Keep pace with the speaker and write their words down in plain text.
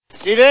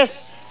See this?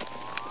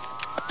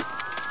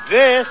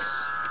 This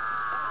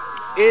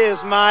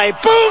is my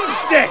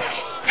boomstick!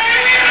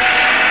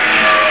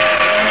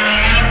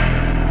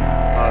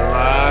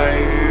 Alive!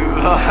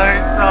 It's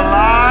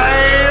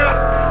alive!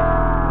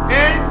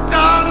 It's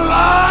alive!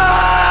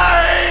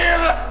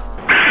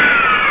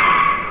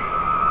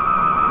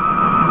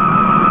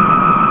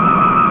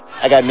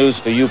 I got news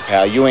for you,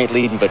 pal. You ain't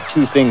leading but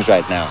two things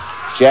right now.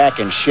 Jack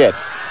and shit.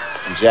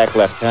 And Jack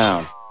left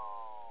town.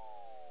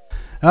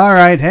 All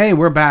right, hey,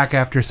 we're back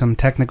after some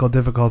technical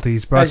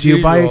difficulties brought to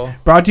you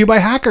by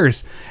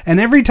hackers. And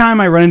every time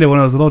I run into one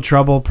of those little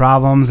trouble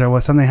problems or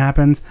when something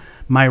happens,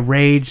 my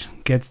rage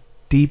gets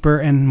deeper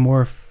and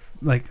more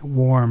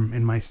warm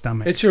in my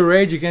stomach. It's your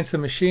rage against the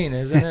machine,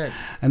 isn't it?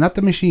 And not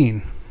the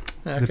machine.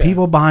 Okay. The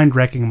people behind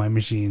wrecking my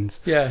machines.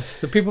 Yes,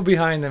 the people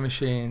behind the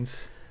machines.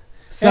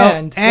 So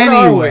and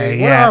anyway,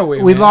 where are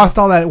we? We lost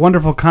all that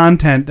wonderful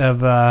content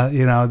of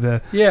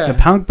the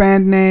punk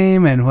band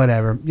name and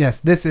whatever. Yes,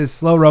 this is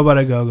Slow Robot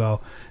A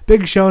Go-Go.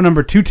 Big show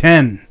number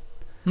 210.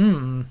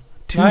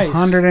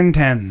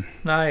 210.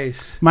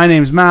 Nice. My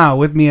name's Mao.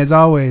 With me as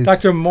always,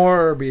 Dr.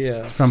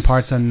 Morbius from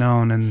Parts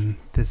Unknown, and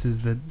this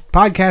is the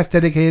podcast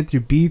dedicated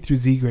to B through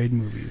Z grade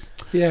movies.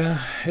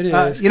 Yeah, it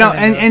is.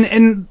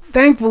 And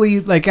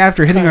thankfully,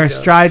 after hitting our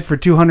stride for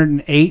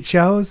 208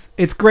 shows,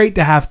 it's great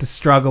to have to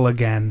struggle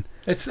again.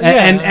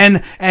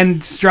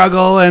 And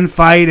struggle and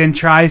fight and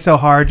try so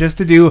hard just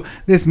to do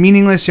this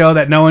meaningless show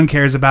that no one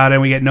cares about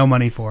and we get no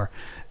money for.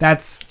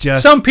 That's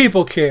just... Some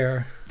people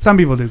care. Some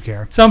people do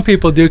care. Some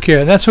people do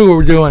care. That's who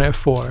we're doing it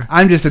for.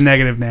 I'm just a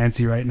negative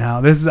Nancy right now.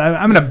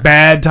 I'm in a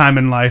bad time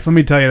in life. Let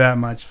me tell you that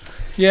much.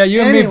 Yeah,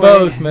 you and me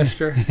both,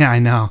 mister. Yeah, I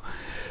know.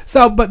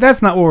 So, but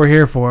that's not what we're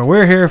here for.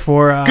 We're here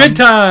for... good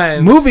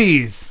times.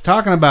 Movies.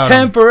 Talking about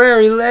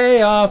temporary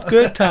layoff.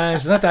 Good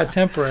times. Not that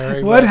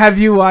temporary. What have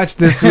you watched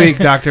this week,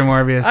 Dr.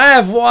 Morbius? I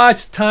have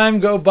watched time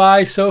go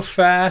by so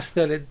fast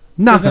that it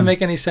doesn't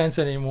make any sense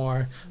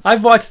anymore.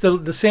 I've watched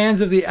the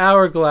sands of the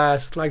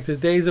hourglass, like the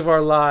days of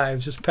our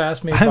lives, just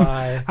pass me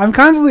by. I'm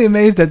constantly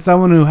amazed that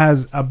someone who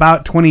has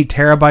about 20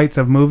 terabytes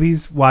of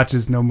movies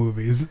watches no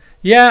movies.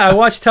 Yeah, I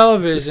watch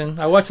television.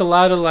 I watch a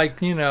lot of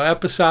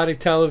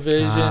episodic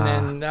television,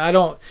 and I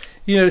don't,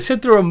 to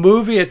sit through a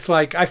movie. It's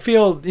like I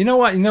feel,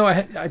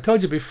 I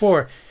told you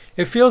before.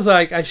 It feels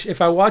like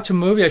if I watch a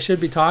movie, I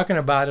should be talking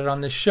about it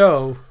on the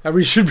show.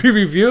 I should be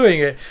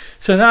reviewing it.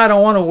 So now I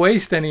don't want to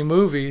waste any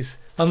movies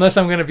unless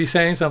I'm going to be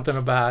saying something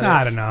about it.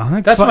 I don't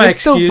know. That's my excuse. It's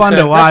still fun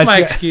to watch. That's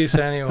my excuse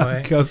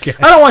anyway. Okay.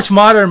 I don't watch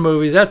modern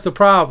movies. That's the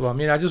problem.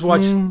 I just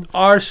watch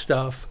our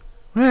stuff.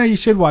 Well, you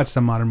should watch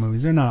some modern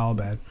movies. They're not all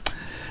bad.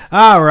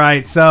 All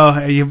right,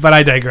 but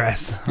I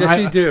digress. Yes,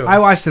 you do. I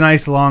watched a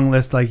nice long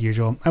list like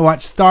usual. I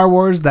watched Star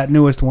Wars, that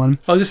newest one.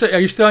 Are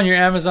you still on your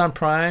Amazon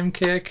Prime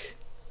kick?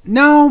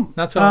 No.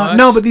 Not so much?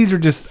 No, but these are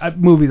just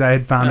movies I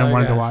had found and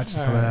wanted to watch.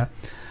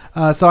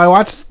 So I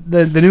watched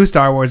the new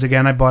Star Wars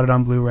again. I bought it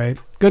on Blu-ray.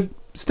 Good.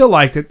 Still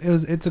liked it.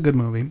 It's a good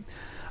movie.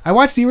 I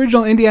watched the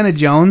original Indiana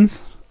Jones.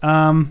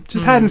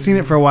 Just hadn't seen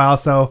it for a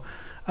while, so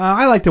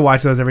I like to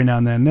watch those every now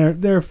and then.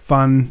 They're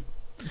fun.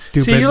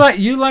 Stupid. See,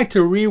 you like to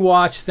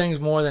rewatch things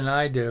more than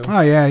I do. Oh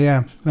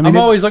yeah. I'm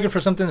always looking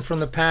for something from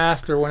the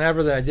past or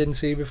whenever that I didn't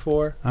see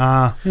before.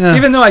 Yeah.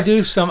 Even though I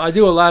do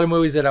a lot of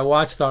movies that I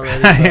watched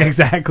already.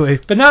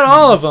 Exactly. But not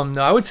all of them,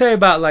 though. I would say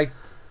about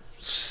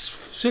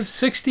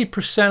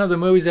 60% of the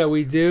movies that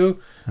we do,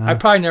 I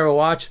probably never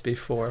watched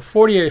before.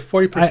 40%.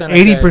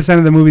 80%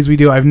 of the movies we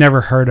do, I've never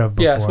heard of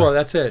before. Yes, well,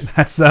 that's it.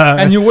 That's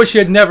and you wish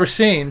you had never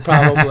seen,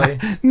 probably.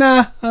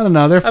 Nah, I don't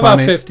know. They're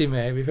funny. About 50,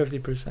 maybe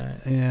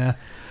 50%. Yeah.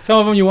 Some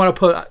of them you want to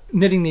put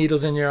knitting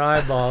needles in your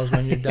eyeballs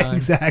when you're done.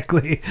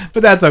 Exactly.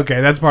 But that's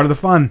okay. That's part of the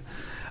fun.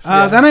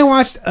 Then I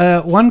watched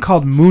one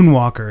called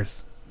Moonwalkers.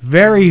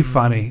 Very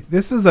funny.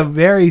 This was a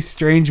very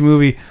strange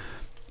movie.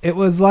 It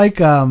was like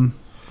Ron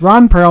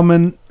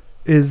Perlman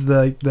is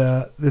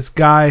this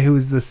guy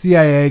who's the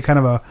CIA, kind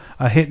of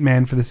a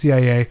hitman for the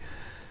CIA.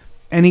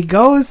 And he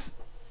goes...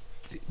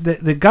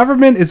 The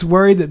government is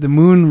worried that the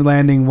moon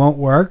landing won't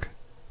work.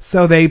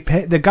 So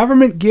the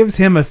government gives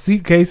him a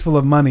suitcase full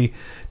of money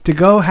to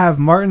go have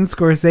Martin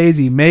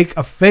Scorsese make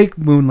a fake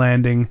moon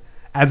landing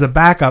as a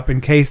backup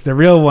in case the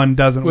real one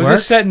doesn't work.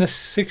 Was this set in the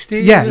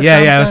 60s? Yeah.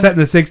 It was set in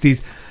the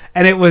 60s.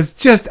 And it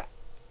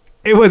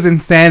was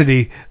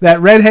insanity. That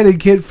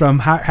redheaded kid from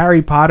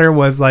Harry Potter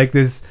was like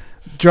this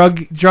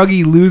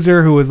druggy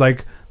loser who was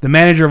like the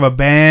manager of a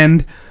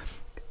band.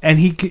 And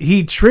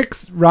he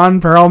tricks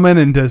Ron Perlman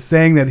into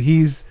saying that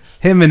him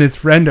and his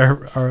friend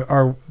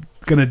are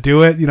gonna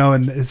do it,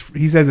 and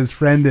he says his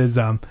friend is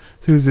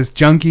who's this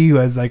junkie who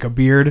has like a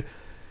beard.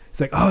 It's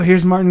like, oh,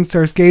 here's Martin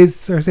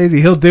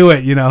Scorsese, he'll do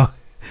it,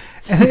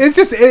 And it's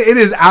just it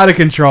is out of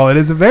control. It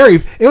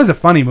was a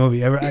funny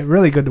movie.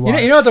 Really good to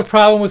watch. You know what the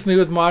problem with me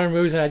with modern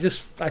movies, and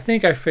I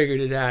think I figured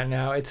it out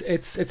now.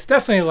 It's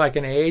definitely like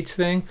an age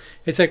thing.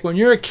 It's like when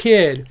you're a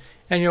kid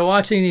and you're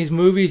watching these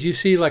movies, you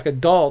see like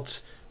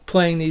adults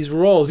playing these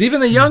roles.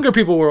 Even the younger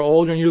people were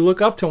older, and you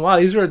look up to them. Wow,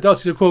 these are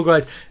adults. These are cool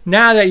guys.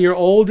 Now that you're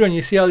older and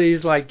you see all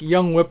these like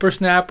young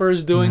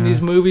whippersnappers doing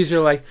these movies,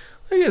 you're like,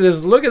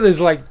 look at this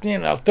like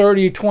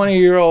 30,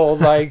 20-year-old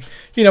like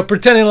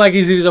pretending like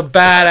he's a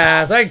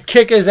badass. I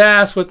kick his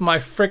ass with my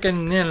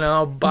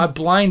frickin' I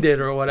blinded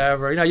or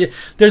whatever.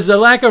 There's a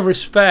lack of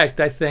respect,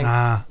 I think.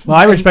 Well,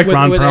 I respect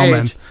Ron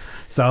Perlman. Age.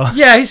 So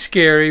yeah, he's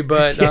scary,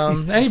 but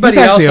anybody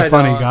he's else actually a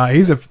funny guy.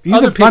 He's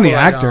a funny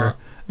actor.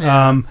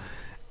 Yeah.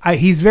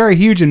 He's very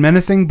huge and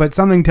menacing, but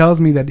something tells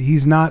me that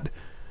he's not.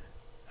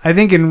 I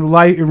think in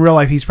real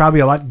life he's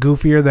probably a lot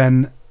goofier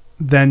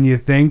than you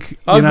think.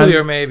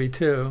 Uglier maybe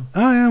too.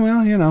 Oh yeah,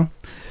 well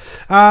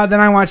then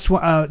I watched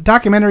a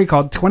documentary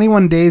called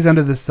 21 Days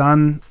Under the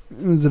Sun.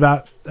 It was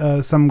about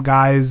some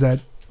guys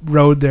that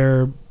rode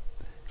their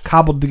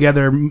cobbled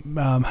together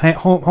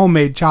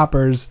homemade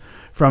choppers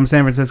from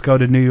San Francisco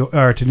to New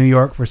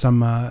York for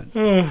some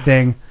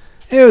thing.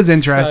 It was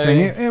interesting.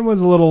 It was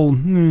a little.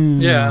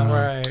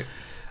 Right.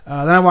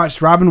 Then I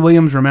watched Robin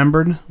Williams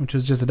Remembered, which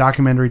was just a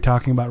documentary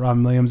talking about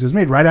Robin Williams. It was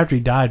made right after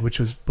he died, which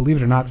was, believe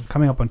it or not,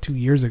 coming up on 2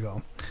 years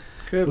ago.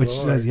 Good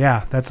Lord.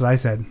 Yeah, that's what I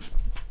said.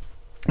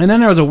 And then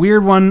there was a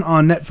weird one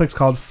on Netflix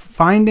called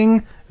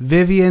Finding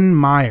Vivian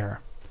Maier.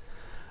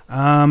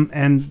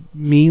 And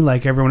me,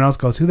 like everyone else,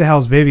 goes, who the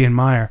hell's Vivian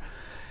Maier?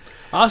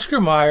 Oscar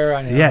Mayer,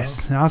 I know. Yes,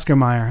 Oscar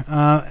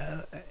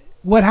Mayer.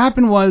 What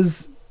happened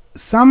was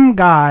some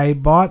guy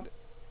bought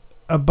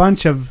a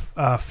bunch of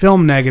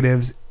film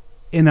negatives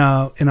in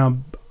a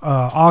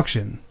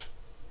auction,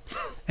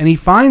 and he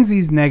finds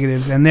these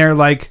negatives, and they're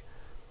like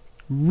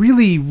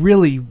really,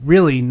 really,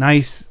 really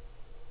nice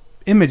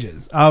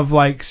images of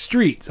like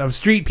street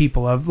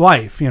people, of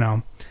life,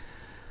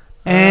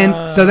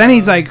 And so then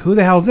he's like, who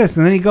the hell is this?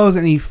 And then he goes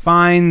and he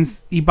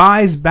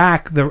buys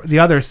back the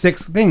other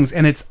 6 things,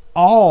 and it's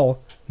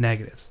all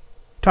negatives.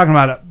 Talking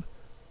about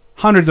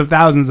hundreds of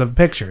thousands of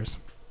pictures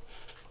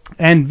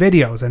and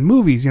videos and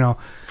movies,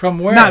 From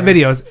where? Not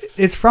videos.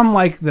 It's from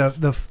like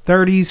the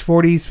 30s,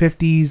 40s,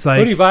 50s. Like,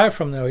 who do you buy it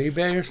from though?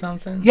 eBay or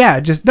something? Yeah,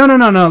 just no,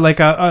 like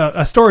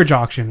a storage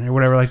auction or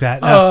whatever like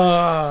that.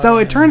 So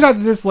it turns out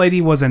that this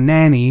lady was a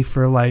nanny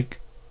for like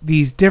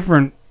these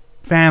different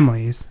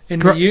families in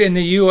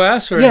the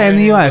U.S. or in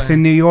the U.S.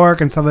 in New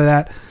York and stuff like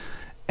that.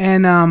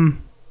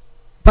 And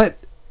but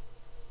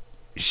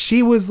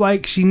she was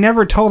like, she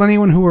never told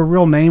anyone who her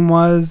real name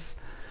was.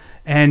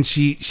 And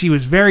she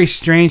was very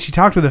strange. She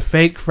talked with a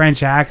fake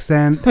French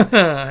accent.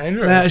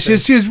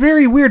 She was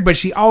very weird, but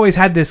she always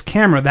had this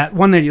camera, that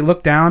one that you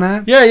look down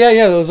at.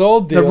 Yeah, those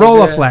old deals. The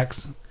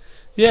Rolleiflex.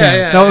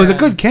 Yeah. So it was a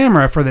good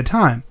camera for the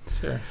time.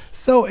 Sure.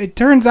 So it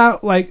turns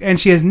out and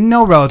she has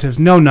no relatives,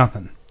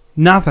 nothing.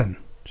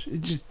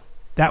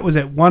 That was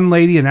it. One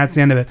lady, and that's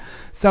the end of it.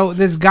 So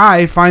this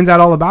guy finds out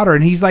all about her,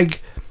 and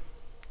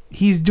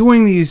he's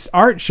doing these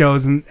art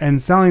shows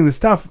and selling the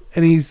stuff,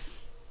 and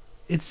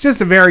it's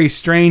just a very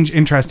strange,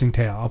 interesting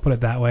tale. I'll put it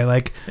that way.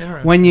 Like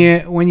when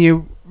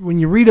you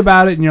read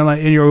about it and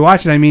you're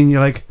watching, you're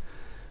like,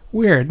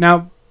 weird.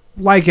 Now,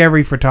 like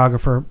every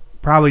photographer,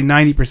 probably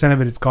 90% of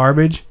it is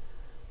garbage,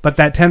 but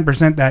that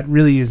 10% that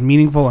really is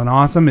meaningful and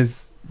awesome is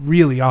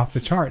really off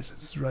the charts.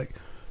 It's like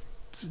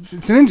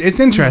it's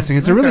interesting.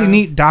 It's a really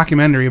neat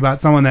documentary about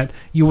someone that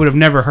you would have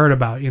never heard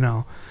about,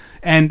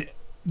 And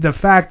the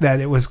fact that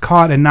it was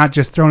caught and not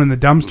just thrown in the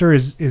dumpster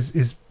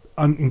is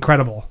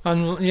incredible.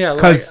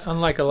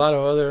 Unlike a lot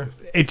of other,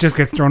 it just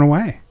gets thrown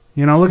away.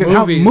 Look at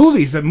how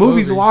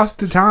movies lost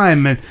to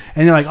time, and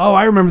you're like, oh,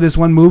 I remember this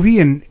one movie,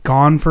 and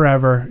gone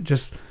forever.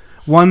 Just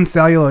one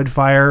celluloid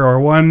fire or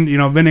one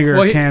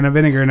can of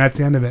vinegar, and that's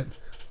the end of it.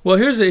 Well,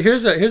 here's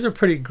a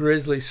pretty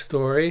grisly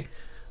story.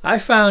 I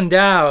found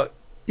out,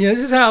 this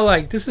is how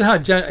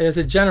it's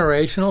a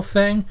generational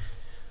thing.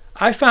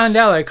 I found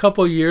out like a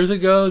couple years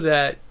ago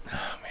that,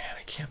 oh man,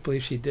 I can't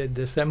believe she did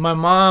this. That my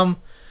mom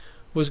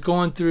was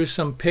going through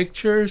some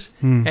pictures,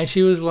 and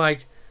she was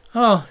like,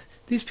 oh,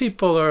 these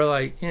people are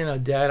like,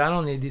 Dad, I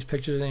don't need these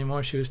pictures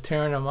anymore. She was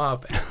tearing them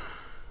up.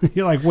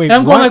 You're like, wait, and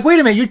I'm going like, wait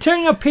a minute, you're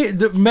tearing up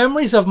the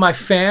memories of my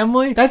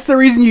family? That's the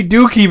reason you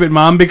do keep it,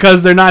 Mom,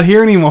 because they're not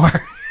here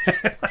anymore.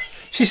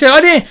 She said,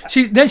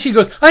 then she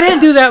goes, I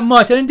didn't do that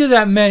much. I didn't do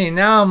that many.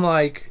 Now I'm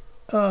like,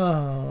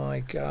 oh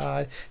my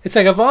God. It's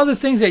like, of all the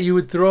things that you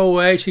would throw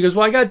away, she goes,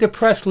 well, I got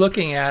depressed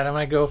looking at them.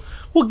 I go,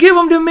 well, give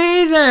them to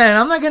me then.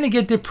 I'm not going to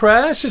get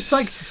depressed. It's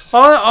like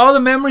all the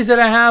memories that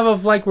I have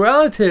of like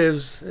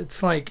relatives.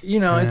 It's like,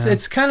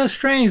 it's kind of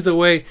strange the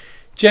way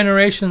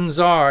generations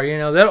are.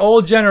 That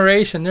old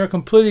generation, they're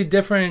completely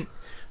different,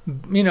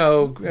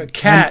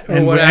 cat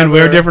or whatever. And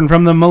we're different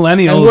from the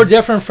millennials. And we're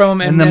different from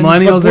the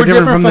millennials are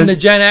different from the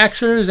Gen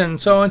Xers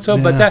and so and so.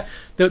 Yeah. But that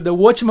the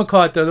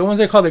whatchamacallit, the ones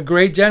they call the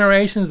great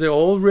generations, the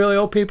really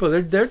old people,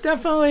 they're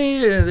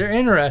definitely they're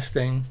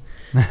interesting.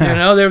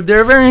 They're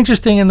very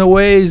interesting in the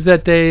ways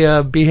that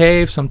they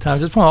behave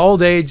sometimes. It's when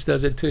old age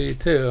does it to you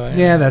too.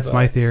 Yeah, that's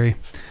my theory.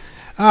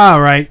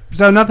 All right.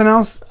 So nothing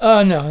else?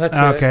 No, that's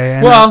it.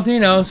 Okay.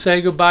 Well,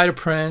 say goodbye to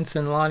Prince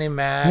and Lonnie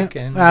Mack,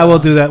 and we'll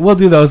do that. We'll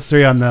do those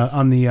three on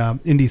the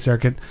indie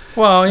circuit.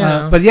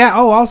 Well, but yeah.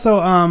 Oh,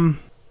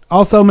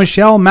 also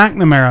Michelle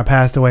McNamara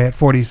passed away at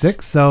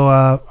 46. So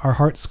our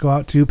hearts go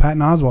out to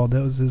Patton Oswalt.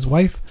 That was his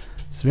wife.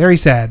 It's very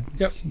sad.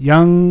 Yep.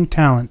 Young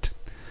talent.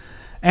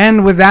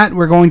 And with that,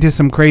 we're going to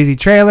some crazy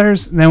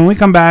trailers. And then when we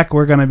come back,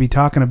 we're going to be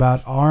talking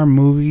about our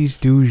movies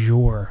du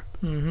jour.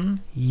 Mm-hmm.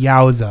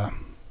 Yowza.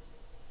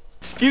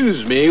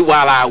 Excuse me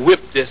while I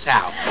whip this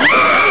out.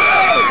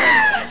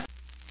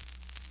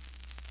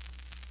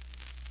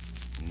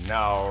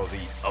 Now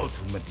the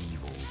ultimate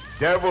evil.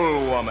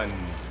 Devil Woman.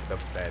 The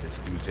baddest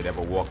deuce that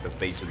ever walked the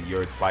face of the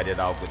earth. Fight it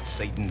out with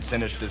Satan's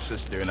sinister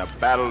sister in a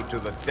battle to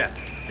the death.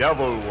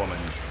 Devil Woman.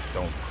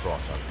 Don't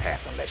cross her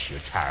path unless you're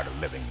tired of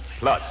living.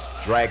 Plus,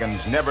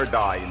 dragons never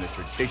die in the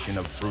tradition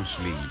of Bruce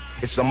Lee.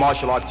 It's the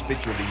martial arts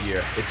picture of the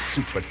year. It's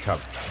super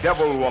tough.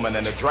 Devil Woman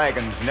and the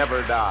dragons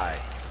never die.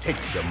 Take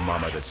your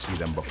mama to see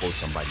them before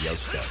somebody else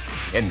does.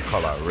 In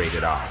color,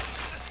 rated R.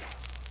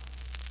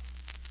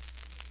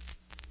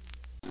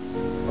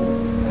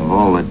 Of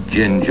all the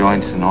gin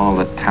joints in all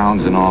the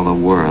towns in all the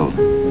world,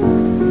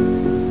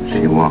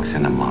 she walks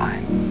into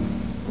mine.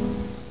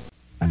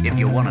 If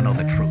you want to know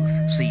the truth,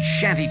 see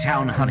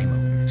Shantytown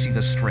Honeymoon. See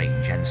the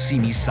strange and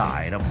seamy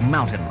side of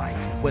mountain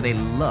life, where they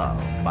love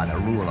by the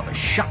rule of a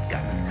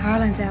shotgun.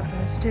 Harlan's out for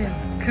us, too.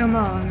 Come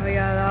on, we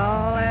got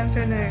all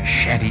afternoon.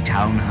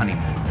 Shantytown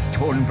Honeymoon,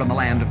 torn from the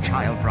land of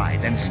child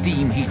brides and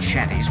steam heat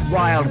shanties,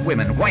 wild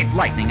women, white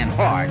lightning, and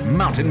hard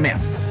mountain men.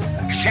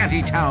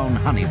 Shantytown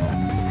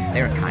Honeymoon.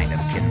 Their kind of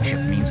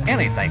kinship means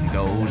anything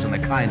goes, and the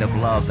kind of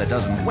love that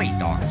doesn't wait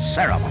on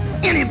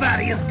ceremony.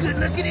 Anybody as good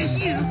looking as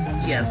you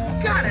just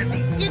gotta be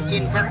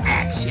itching for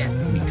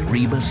action. Meet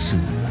Reba Sue,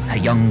 a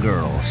young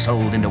girl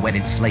sold into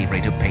wedded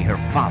slavery to pay her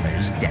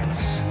father's debts.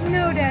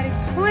 No, Daddy,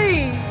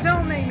 please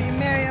don't make me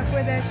marry up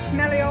with that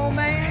smelly old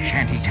man.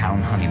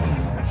 Shantytown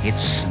Honeymoon. It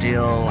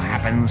still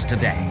happens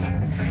today.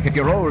 If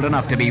you're old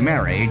enough to be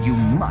married, you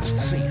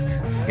must see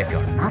it. If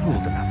you're not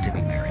old enough to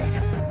be married,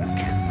 you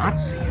cannot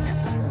see it.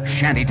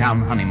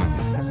 Shantytown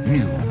Honeymoon.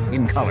 New,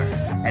 in color,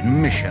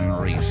 admission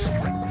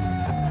restrict.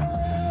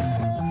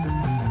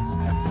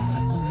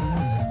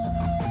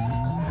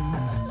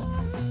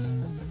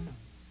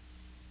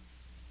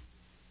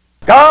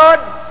 God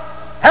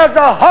has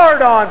a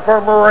hard-on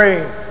for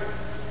Marines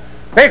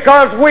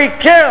because we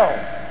kill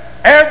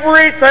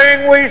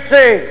everything we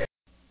see.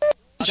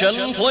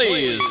 Attention,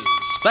 please.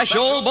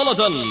 Special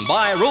bulletin.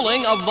 By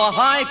ruling of the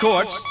High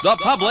Courts, the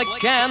public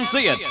can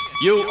see it.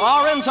 You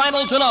are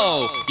entitled to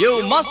know.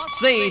 You must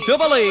see to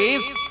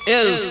believe.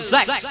 Is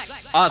sex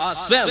a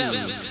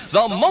sin?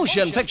 The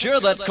motion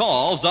picture that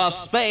calls a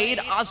spade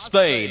a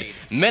spade.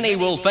 Many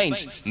will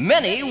faint,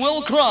 many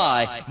will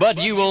cry, but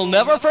you will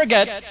never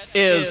forget,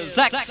 is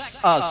sex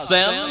a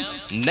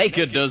sin?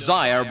 Naked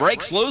desire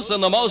breaks loose in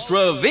the most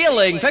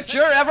revealing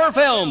picture ever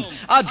filmed.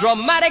 A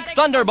dramatic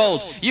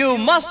thunderbolt. You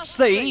must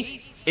see.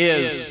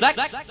 Is sex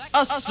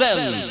a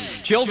sin?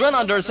 Children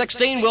under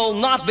 16 will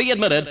not be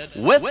admitted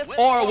with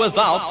or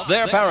without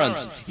their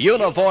parents.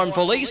 Uniformed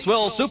police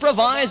will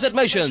supervise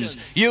admissions.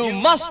 You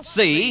must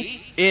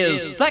see,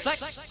 is sex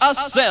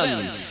a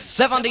sin?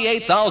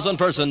 78,000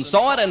 persons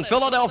saw it in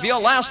Philadelphia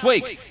last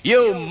week.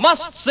 You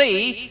must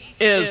see,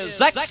 is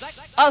sex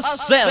a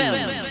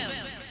sin?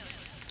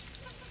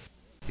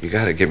 You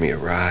gotta give me a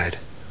ride.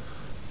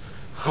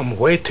 I'm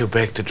way too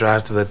big to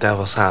drive to the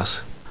devil's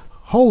house.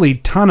 Holy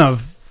ton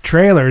of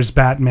trailers,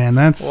 Batman.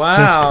 That's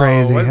just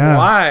crazy.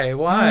 Why?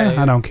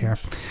 I don't care.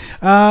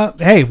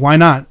 Hey, why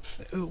not?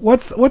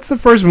 What's the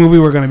first movie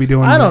we're going to be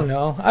doing? I don't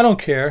know. I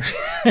don't care.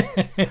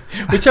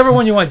 Whichever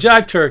one you want.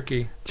 Jive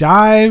Turkey.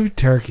 Jive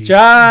Turkey.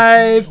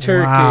 Jive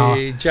Turkey. Wow.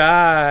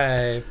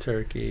 Jive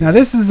Turkey. Now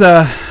this is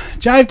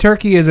Jive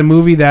Turkey is a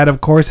movie that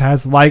of course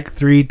has like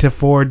 3 to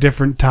 4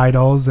 different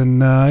titles,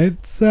 and it's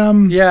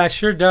yeah, it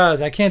sure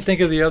does. I can't think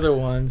of the other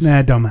ones. Nah,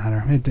 it don't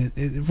matter.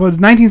 It was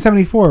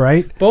 1974,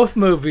 right? Both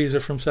movies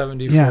are from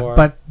 74.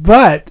 Yeah,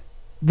 but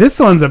this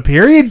one's a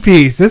period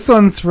piece. This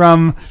one's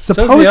from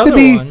supposed to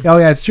be. One. Oh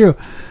yeah, it's true.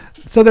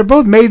 So they're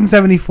both made in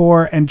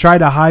 74 and try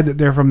to hide that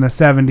they're from the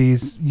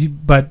 70s,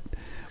 but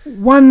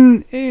one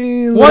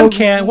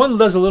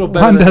does a little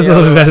better. One does a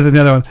little better than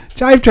the other one.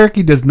 Jive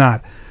Turkey does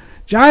not.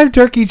 Jive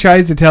Turkey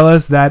tries to tell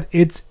us that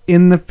it's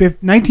in the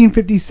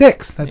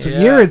 1956. That's what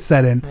year it's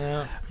set in.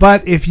 Yeah.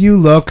 But if you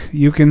look,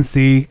 you can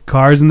see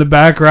cars in the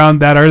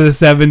background that are the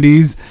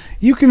 70s.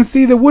 You can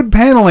see the wood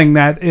paneling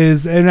that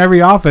is in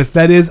every office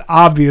that is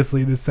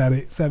obviously the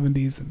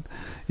 70s. And,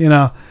 you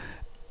know,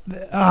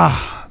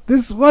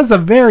 this was a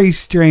very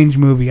strange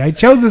movie. I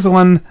chose this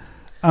one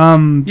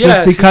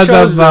just because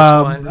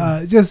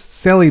of just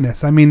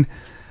silliness. I mean,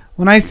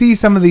 when I see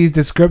some of these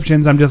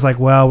descriptions, I'm just like,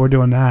 well, we're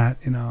doing that,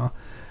 you know.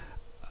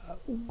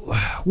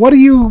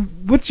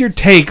 What's your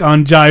take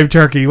on Jive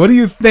Turkey? What do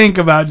you think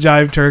about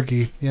Jive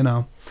Turkey? You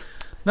know,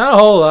 not a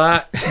whole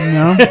lot.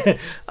 No.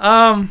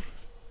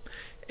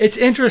 It's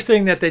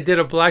interesting that they did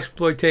a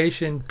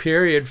blaxploitation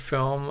period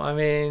film. I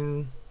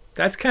mean,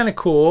 that's kind of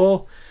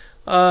cool.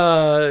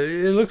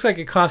 It looks like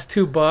it cost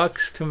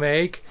 $2 to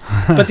make,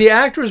 but the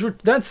actors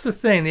were—that's the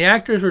thing. The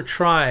actors were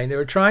trying. They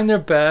were trying their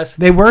best.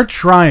 They were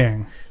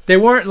trying. They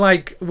weren't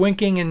like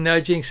winking and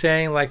nudging,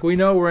 saying like, "We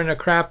know we're in a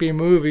crappy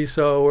movie,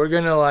 so we're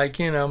gonna like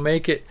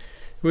make it.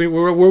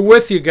 We're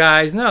with you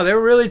guys." No, they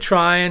were really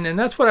trying, and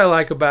that's what I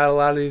like about a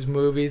lot of these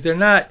movies. They're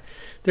not.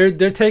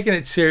 They're taking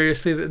it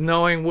seriously,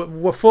 knowing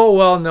full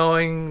well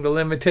knowing the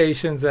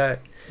limitations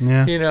that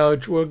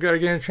we're going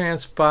to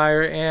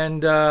transpire,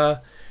 and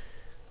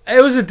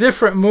it was a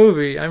different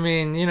movie. I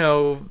mean,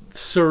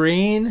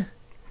 Serene.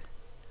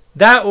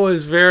 That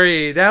was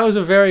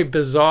a very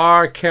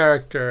bizarre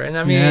character, and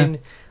I mean,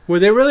 were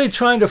they really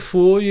trying to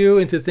fool you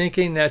into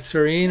thinking that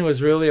Serene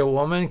was really a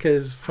woman?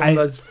 Because from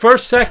the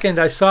first second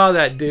I saw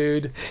that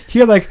dude,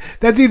 you're like,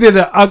 that's either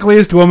the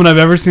ugliest woman I've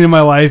ever seen in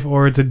my life,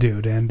 or it's a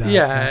dude. And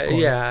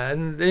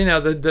and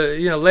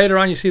later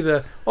on you see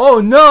the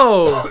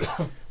no.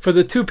 For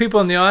the two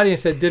people in the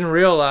audience that didn't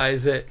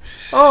realize it,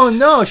 oh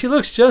no, she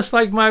looks just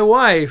like my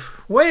wife.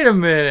 Wait a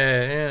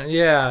minute,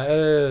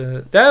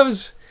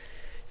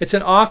 it's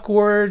an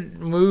awkward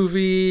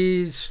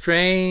movie,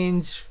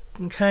 strange.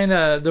 Kind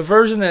of the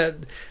version that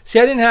I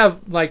didn't have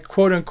like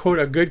quote unquote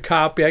a good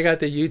copy. I got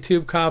the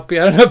YouTube copy.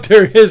 I don't know if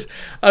there is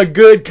a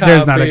good copy.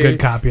 There's not a good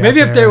copy. Maybe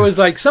if there was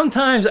like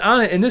sometimes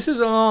on it, and this is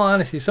in all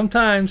honesty,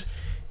 sometimes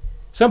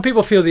some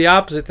people feel the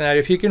opposite than that.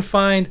 If you can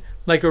find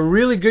like a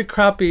really good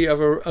copy of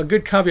a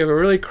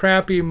really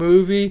crappy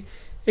movie,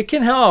 it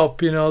can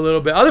help, a little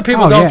bit. Other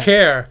people don't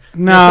care.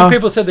 No. Some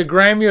people said the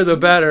grimier the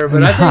better,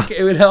 but I think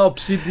it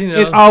helps.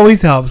 It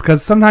always helps,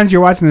 because sometimes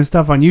you're watching this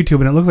stuff on YouTube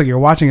and it looks like you're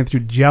watching it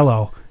through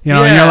Jello.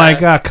 And you're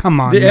like, oh, come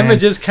on, the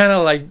images kind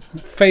of like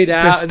fade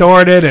out,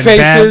 distorted, and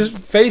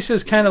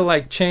faces kind of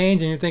like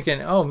change, and you're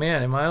thinking, oh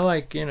man, am I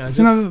like,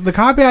 the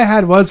copy I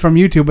had was from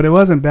YouTube, but it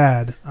wasn't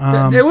bad.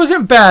 It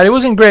wasn't bad. It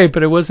wasn't great,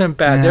 but it wasn't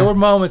bad. Yeah. There were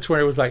moments where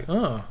it was like,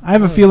 oh. I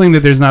have a feeling that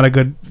there's not a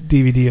good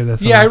DVD of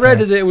this. Yeah, I read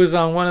it was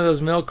on one of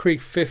those Mill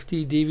Creek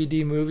 50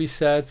 DVD movie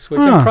sets, which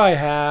I probably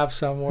have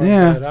somewhere.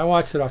 Yeah. But I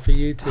watched it off of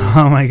YouTube.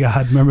 Oh my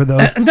God, remember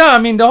those? No, I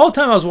mean the whole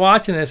time I was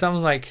watching this, I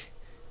was like,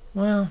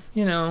 well,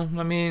 I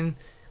mean.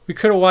 We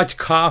could have watched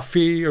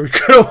Coffee, or we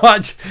could have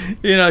watched,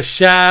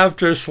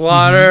 Shaft or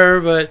Slaughter,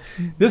 but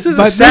this is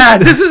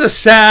This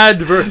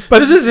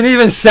is an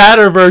even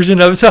sadder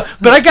version of it. So,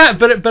 but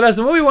as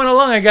the movie went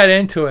along, I got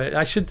into it.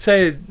 I should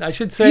say.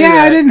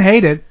 Yeah, I didn't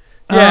hate it.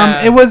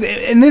 Yeah. It was,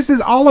 and this is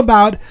all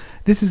about.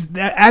 This is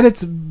at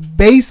its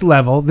base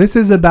level. This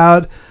is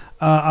about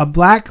a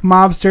black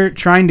mobster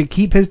trying to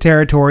keep his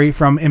territory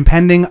from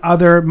impending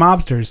other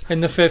mobsters in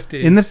the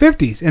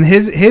 50s. And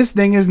his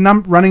thing is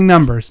running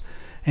numbers.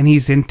 And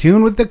he's in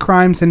tune with the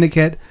crime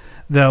syndicate.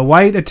 The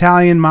white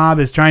Italian mob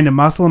is trying to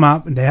muscle him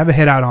up, and they have a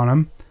hit out on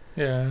him.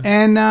 Yeah.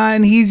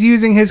 And he's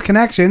using his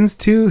connections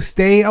to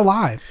stay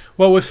alive.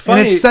 What was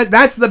funny?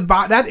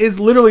 That is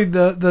literally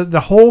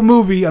the whole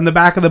movie on the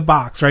back of the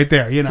box right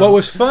there. What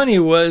was funny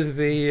was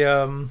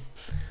the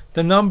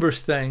numbers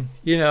thing.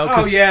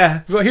 Oh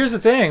yeah. Well, here's the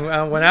thing.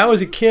 When I was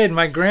a kid,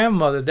 my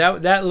grandmother,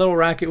 that little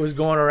racket was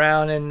going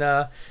around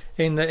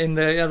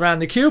around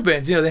the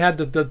Cubans, they had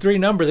the three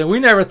numbers, and we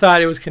never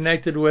thought it was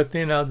connected with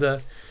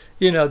the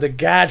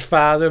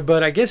Godfather,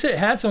 but I guess it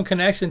had some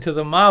connection to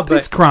the mob. But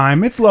it's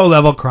crime. It's low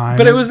level crime.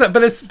 But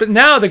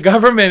now the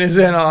government is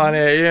in on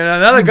it.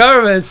 Now the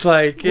government's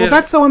like. Well,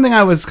 that's the one thing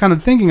I was kind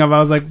of thinking of. I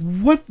was like,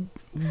 what?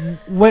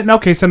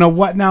 Okay, so now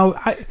what? Now,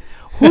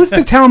 who's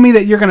to tell me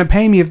that you're going to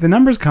pay me if the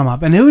numbers come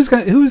up? And who's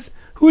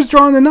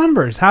drawing the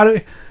numbers? How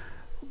do?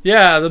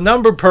 Yeah, the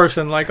number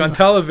person, like on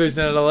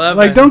television at 11.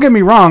 Like, don't get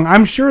me wrong.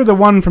 I'm sure the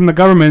one from the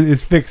government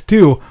is fixed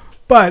too,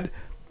 but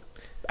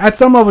at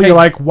some level, you're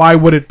like, why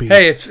would it be?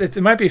 Hey, it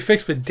might be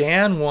fixed, but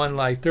Dan won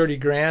like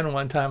 $30,000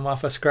 one time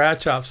off a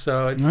scratch-off,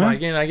 so it's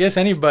like, I guess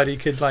anybody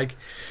could like.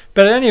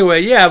 But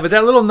anyway, but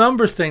that little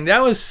numbers thing, that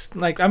was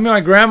like,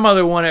 my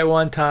grandmother won it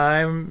one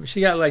time.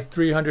 She got like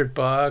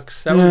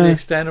 $300. That was the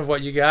extent of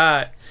what you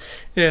got.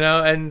 But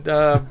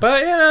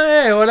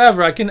hey,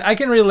 whatever. I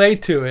can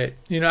relate to it.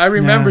 I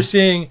remember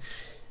seeing.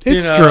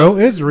 It's true.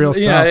 It's real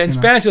stuff. Yeah, in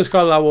Spanish it's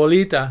called la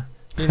bolita.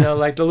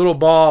 Like the little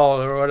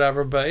ball or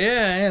whatever. But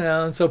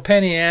and so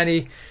Penny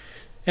Ante.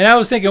 And I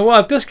was thinking,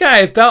 well,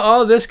 if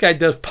all this guy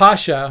does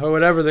Pasha or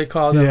whatever they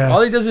call them,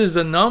 all he does is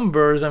the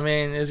numbers. I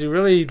mean, is he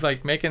really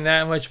like making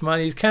that much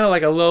money? He's kind of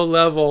like a low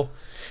level.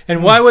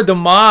 And why would the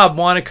mob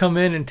want to come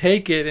in and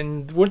take it?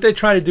 And wouldn't they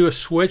try to do a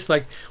switch?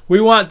 Like,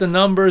 we want the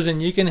numbers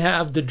and you can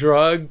have the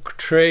drug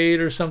trade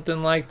or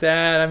something like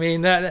that. I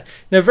mean, that in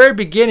the very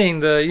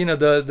beginning, the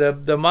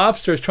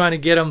mobster is trying to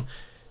get them,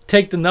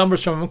 take the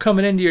numbers from them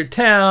coming into your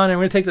town, and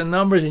we're going to take the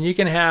numbers and you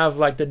can have,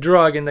 like, the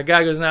drug. And the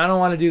guy goes, no, I don't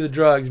want to do the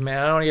drugs, man.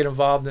 I don't want to get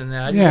involved in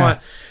that.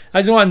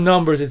 I just want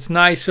numbers. It's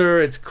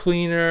nicer. It's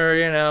cleaner.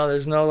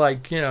 There's no,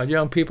 like,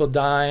 young people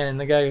dying. And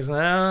the guy goes,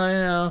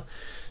 no,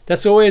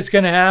 that's the way it's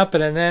going to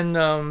happen. And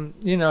then,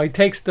 he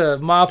takes the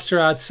mobster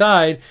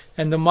outside,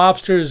 and the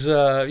mobster's,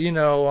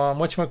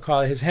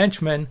 his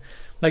henchmen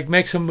like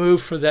makes a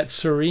move for that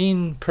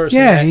Serene person.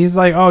 Yeah, he's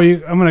like, oh,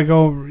 I'm gonna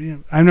go.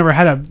 I've never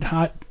had a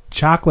hot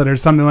chocolate or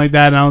something like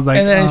that, and I was like,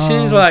 and then oh.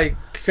 she's like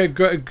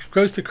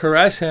goes to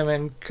caress him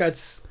and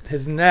cuts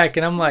his neck,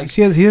 and I'm like,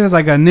 he has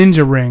like a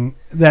ninja ring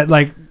that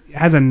like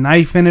has a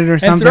knife in it or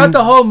something. And throughout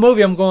the whole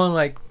movie, I'm going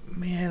like,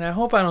 man, I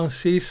hope I don't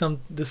see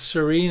the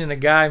Serene and a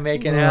guy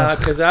making out,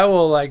 because I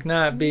will like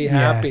not be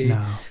happy.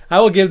 No. I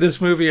will give this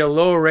movie a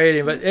low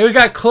rating, but it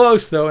got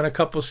close though in a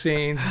couple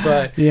scenes.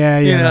 But you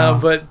know,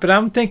 but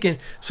I'm thinking,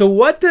 so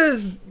what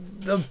does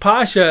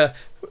Pasha?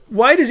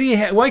 Why does he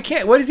have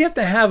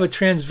to have a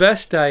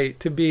transvestite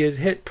to be his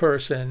hit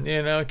person?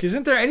 You know, because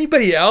isn't there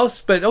anybody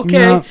else? But okay,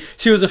 No.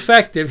 she was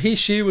effective.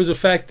 She was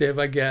effective,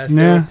 I guess.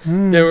 Yeah.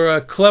 They were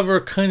a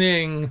clever,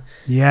 cunning.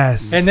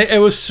 Yes. And it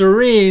was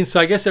Serene, so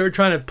I guess they were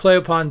trying to play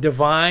upon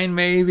Divine,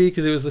 maybe,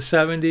 because it was the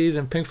 70s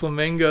and Pink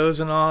Flamingos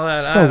and all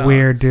that. I don't know.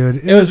 Weird,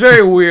 dude. It was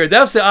very weird.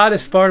 That was the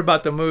oddest part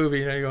about the movie.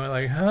 You know, you're going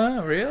like,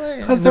 huh,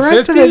 really? In the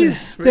rest 50s? of it,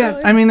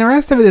 Really? I mean, the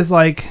rest of it is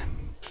like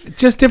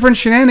just different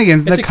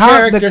shenanigans. It's a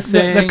character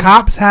thing. The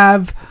cops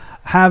have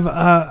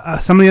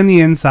somebody on the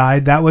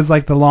inside. That was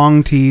like the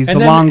long tease,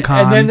 long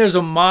con. And then there's a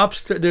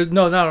mobster.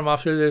 Not a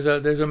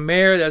mobster. There's a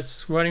mayor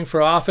that's running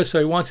for office, so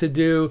he wants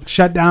to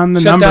shut down the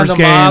numbers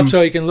game, mob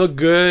so he can look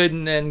good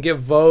and get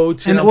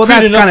votes. And well,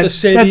 that's kind of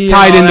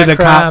tied into the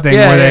cop thing,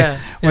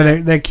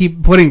 where they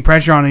keep putting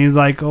pressure on him. He's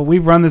like, oh,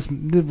 we've run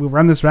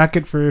this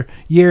racket for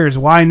years.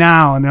 Why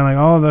now? And they're like,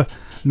 oh, the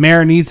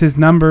mayor needs his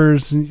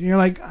numbers. And you're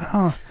like,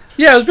 oh.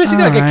 Yeah, it was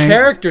basically like a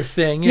character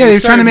thing. They're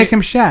trying to make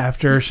him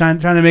Shaft, or trying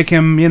to make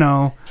him,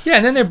 Yeah,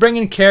 and then they're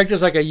bringing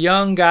characters like a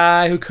young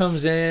guy who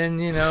comes in,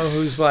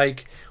 who's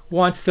like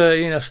wants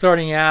to,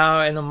 starting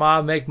out, and the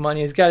mob make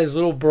money. He's got his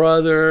little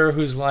brother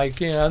who's like,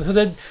 so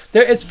then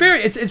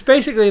it's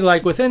basically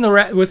like within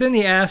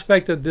the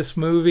aspect of this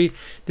movie,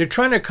 they're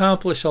trying to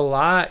accomplish a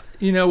lot,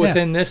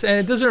 within this, and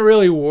it doesn't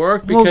really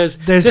work because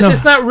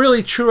it's not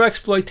really true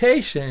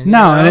exploitation.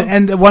 No,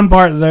 and the one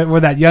part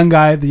where that young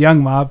guy, the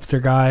young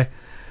mobster guy,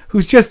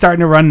 who's just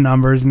starting to run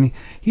numbers, and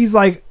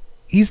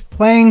he's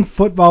playing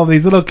football with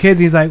these little kids.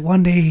 He's like,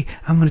 one day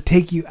I'm going to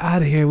take you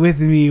out of here with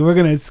me. We're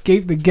going to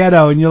escape the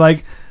ghetto. And you're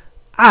like,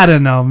 I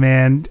don't know,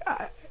 man.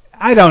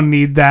 I don't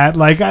need that.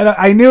 Like,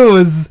 I knew it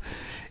was,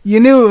 you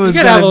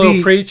gotta have a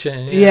little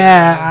preaching.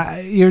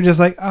 You're just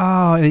like,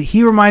 oh, and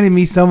he reminded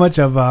me so much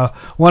of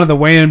one of the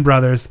Wayans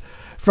brothers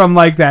from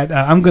like that,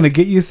 I'm going to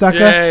get you, sucker.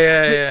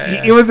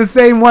 Yeah. It was the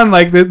same one,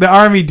 like the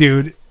army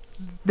dude.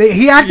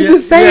 He acted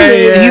the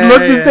same. He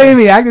looked the same.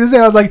 He acted the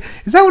same. I was like,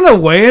 is that one of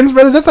the Wayans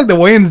brothers? That's like the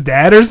Wayans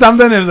dad or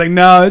something. It was like,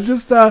 no, it's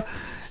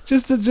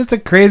just a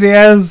crazy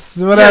ass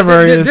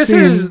whatever. Yeah,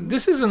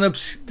 this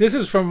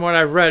is from what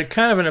I've read,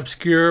 kind of an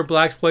obscure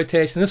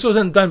blaxploitation. This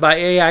wasn't done by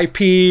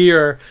AIP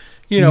or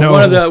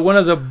one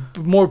of the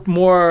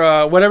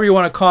more whatever you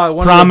want to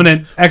call it,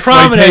 prominent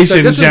exploitation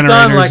this was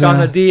generators. Done like on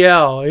the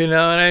DL. You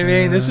know what I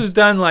mean? This was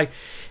done like,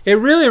 it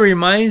really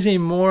reminds me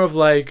more of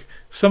like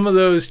some of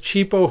those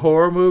cheapo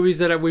horror movies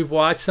that we've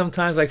watched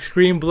sometimes, like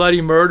Scream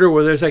Bloody Murder,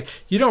 where there's like,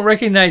 you don't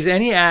recognize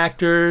any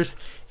actors.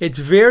 It's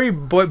very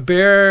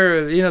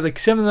bare, the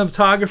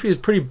cinematography is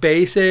pretty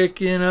basic,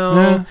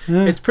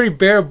 It's pretty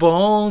bare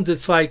bones.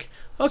 It's like,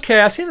 okay,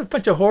 I've seen a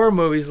bunch of horror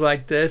movies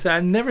like this.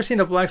 I've never seen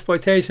a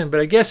blaxploitation, but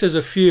I guess there's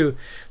a few.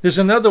 There's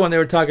another one they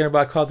were talking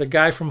about called The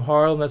Guy from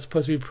Harlem that's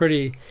supposed to be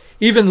pretty,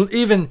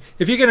 even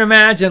if you can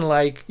imagine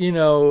like,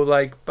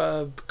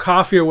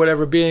 Coffee or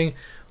whatever being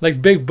like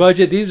big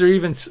budget, these are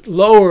even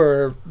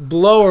lower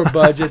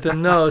budget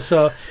than those.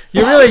 So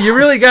you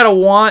really got to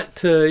want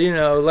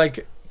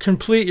to,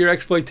 complete your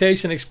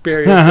exploitation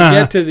experience to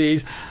get to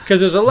these, because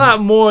there's a lot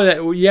more that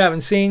you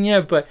haven't seen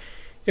yet. But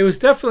it was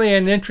definitely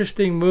an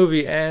interesting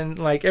movie, and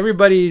like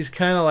everybody's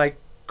kind of like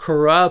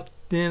corrupt,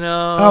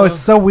 Oh,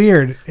 it's so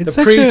weird. It's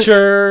the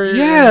preacher.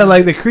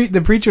 Like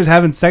the preacher's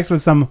having sex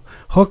with some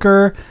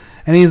hooker,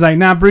 and he's like,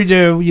 nah,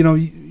 preacher,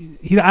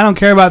 I don't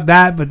care about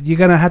that, but you're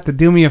gonna have to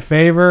do me a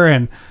favor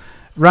and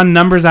run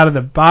numbers out of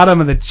the bottom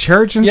of the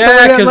church and stuff like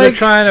that. Yeah, because they're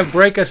trying to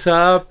break us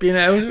up. It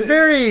was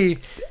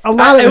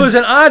it was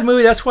an odd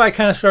movie. That's why I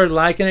kind of started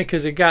liking it,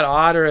 because it got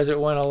odder as it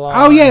went along.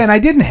 Oh yeah, and I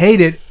didn't hate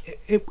it.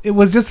 It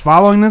was just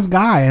following this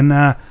guy,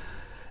 and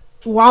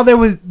while there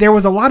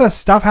was a lot of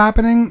stuff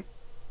happening,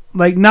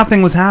 like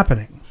nothing was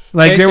happening.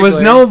 Like there was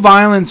no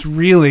violence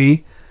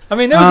really. I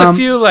mean, there was a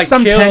few like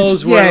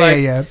kills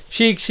where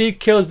she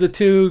kills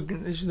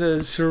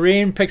the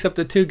Serene picks up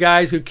the two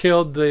guys who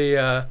killed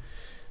the.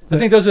 I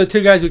think those are the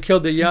two guys who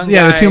killed the young guy.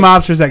 Yeah, the two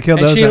mobsters that killed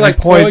those. And she like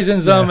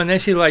poisons them, and then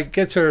she like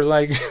gets her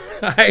like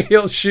high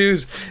heel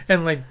shoes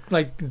and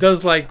like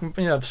does like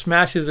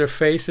smashes their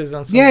faces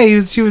on. Yeah, he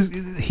was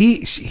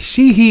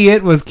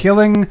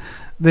killing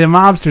the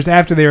mobsters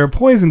after they were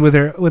poisoned with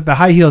the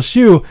high heel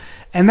shoe,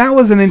 and that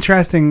was an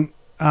interesting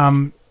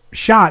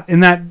shot in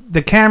that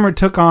the camera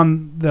took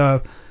on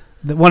the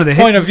point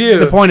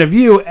of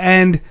view,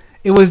 and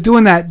it was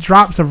doing that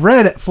drops of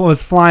red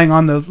was flying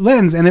on the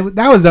lens, and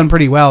that was done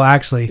pretty well,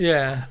 actually.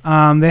 Yeah.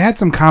 They had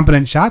some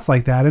competent shots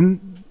like that,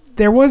 and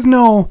there was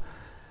no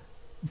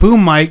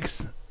boom mics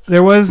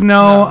There was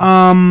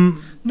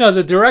no. No,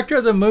 the director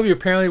of the movie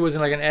apparently was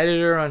like an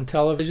editor on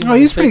television. Oh,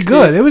 he's pretty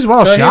good. It was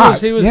well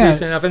shot. He was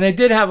decent enough, and they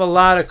did have a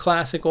lot of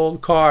classic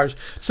old cars.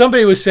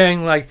 Somebody was saying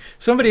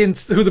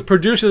who the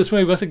producer of this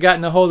movie must have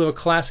gotten a hold of a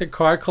classic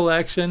car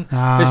collection.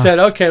 They said,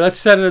 okay, let's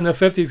set it in the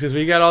 50s because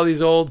we got all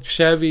these old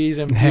Chevys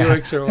and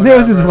Buicks or whatever. And there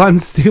was this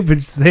one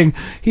stupid thing.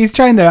 He's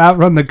trying to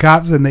outrun the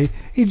cops, and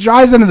he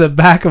drives into the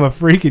back of a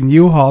freaking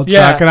U-Haul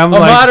truck, and I'm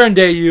like, a modern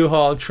day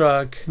U-Haul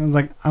truck. I was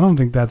like, I don't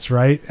think that's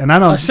right, and I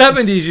don't. A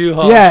 70s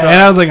U-Haul. Yeah, truck.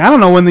 And I was like, I don't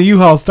know when the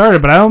U-Haul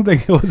started, but I don't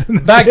think it was in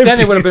the back 50s. then.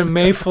 It would have been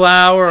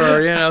Mayflower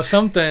or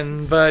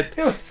something. But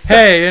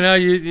hey, you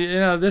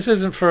know, this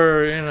isn't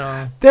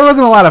for There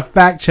wasn't a lot of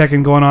fact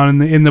checking going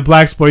on in the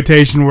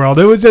blaxploitation world.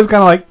 It was just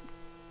kind of like,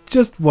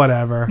 just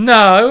whatever.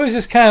 No, it was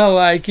just kind of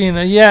like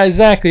yeah,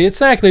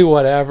 exactly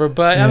whatever.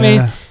 But I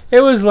mean. It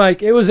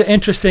was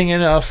interesting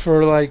enough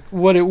for like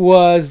what it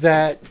was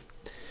that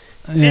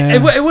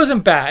it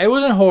wasn't bad. It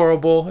wasn't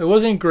horrible. It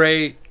wasn't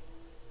great.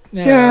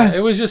 Yeah.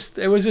 It was just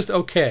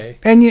okay.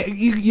 And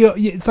you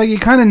it's like you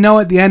kind of know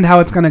at the end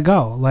how it's gonna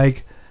go.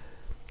 Like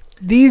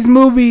these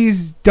movies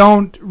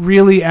don't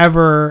really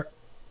ever.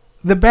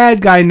 The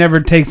bad guy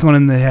never takes one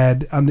in the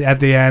head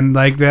at the end.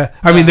 Like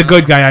the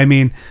good guy. I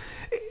mean,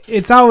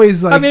 it's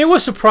always like. I mean, it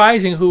was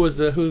surprising who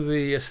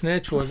the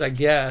snitch was. I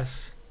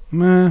guess.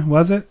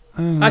 Was it?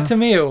 To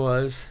me, it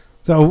was.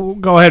 So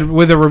go ahead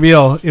with a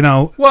reveal.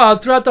 Well,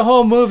 throughout the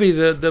whole movie,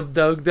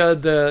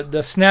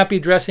 the snappy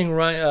dressing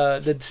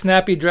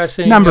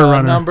number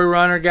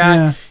runner guy.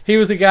 Yeah. He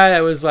was the guy that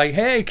was like,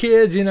 "Hey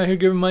kids, he was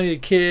giving money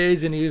to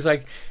kids," and he was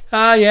like,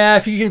 yeah,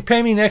 if you can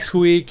pay me next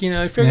week,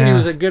 I figured he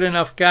was a good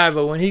enough guy,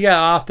 but when he got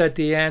off at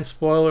the end,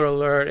 spoiler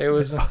alert, it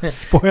was...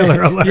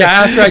 Spoiler alert. Yeah,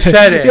 after I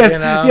said it,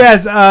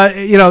 Yes,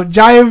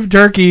 Jive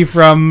Turkey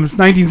from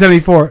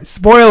 1974,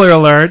 spoiler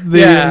alert.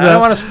 I don't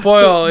want to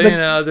spoil,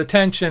 the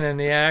tension and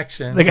the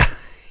action. Okay.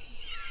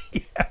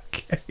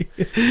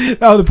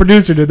 Oh, the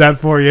producer did that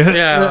for you.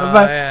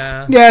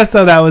 Yeah, Yeah,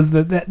 so that was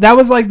that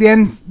was like the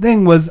end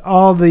thing, was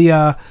all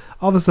the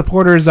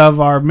supporters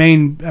of our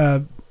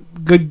main...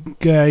 good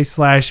guy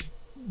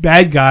 /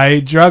 bad guy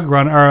drug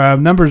runner or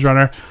numbers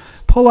runner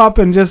pull up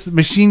and just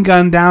machine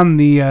gun down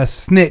the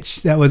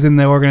snitch that was in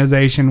the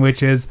organization,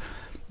 which is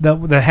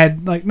the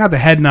head, like not the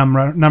head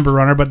number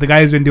runner, but the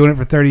guy who's been doing it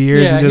for 30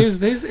 years. Yeah, he's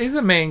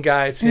the main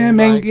guy. It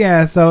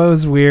so it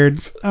was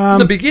weird.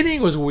 The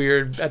beginning was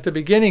weird at the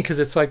beginning because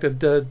it's like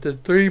the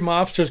three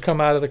mobsters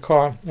come out of the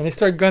car and they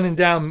start gunning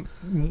down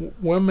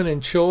women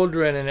and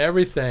children and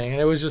everything,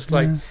 and it was just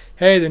like,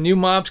 hey, the new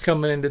mob's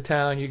coming into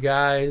town, you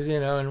guys,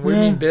 and we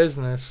mean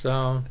business.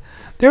 So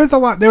there was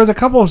a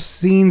couple of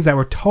scenes that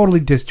were totally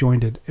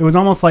disjointed. It was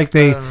almost like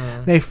they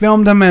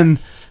filmed them and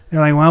they're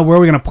like, well, where are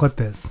we gonna put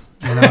this?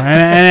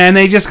 And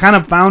they just kind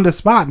of found a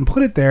spot and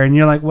put it there, and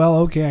you're like, well,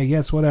 okay, I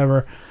guess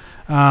whatever.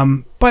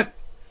 But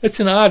it's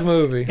an odd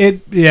movie.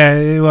 It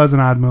was an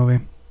odd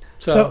movie.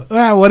 So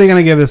what are you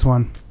gonna give this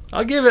one?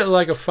 I'll give it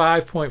like a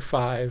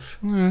 5.5.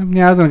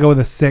 Yeah, I was gonna go with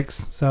a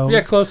 6. So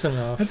yeah, close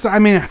enough.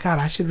 God,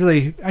 I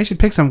should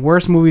pick some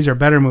worse movies or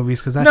better movies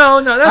because that's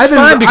fine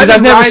because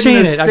I've never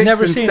seen it. I've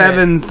never seen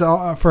 7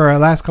 for the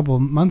last couple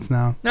of months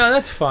now. No,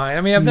 that's fine.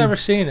 I mean, I've never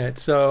seen it,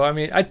 so I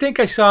mean, I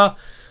think I saw.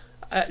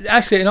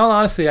 Actually, in all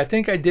honesty, I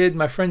think I did.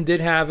 My friend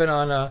did have it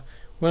on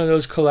one of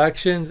those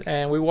collections,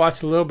 and we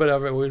watched a little bit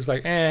of it. We was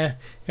like, and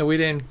we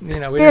didn't, we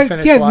didn't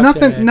finish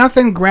watching it.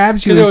 Nothing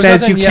grabs you and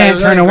says you can't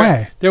turn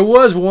away. There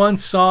was one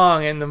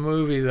song in the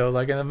movie though,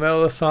 like in the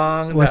middle of the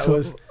song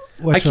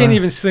I can't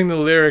even sing the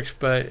lyrics,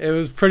 but it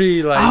was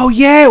pretty like. Oh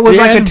yeah, it was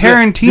like a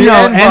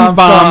Tarantino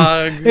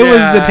N-bomb. It was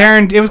the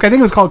Tarantino. It was, I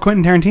think it was called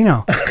Quentin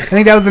Tarantino. I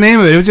think that was the name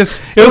of it.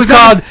 It was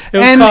called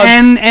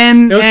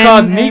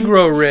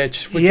Negro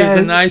Rich, which is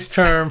a nice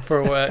term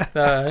for what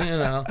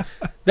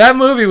That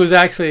movie was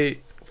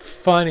actually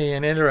funny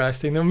and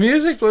interesting. The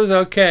music was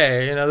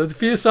okay. The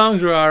few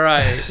songs were all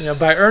right.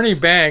 By Ernie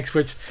Banks,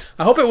 which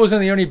I hope it wasn't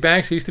the Ernie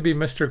Banks who used to be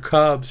Mr.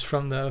 Cubs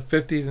from the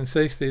 50s and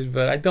 60s,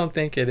 but I don't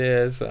think it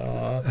is.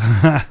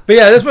 But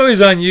yeah, this movie's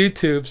on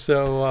YouTube,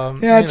 so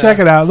check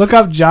it out. Look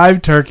up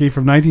Jive Turkey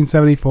from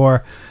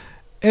 1974.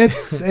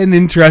 It's an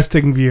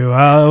interesting view.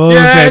 We'll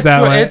say it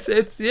that way.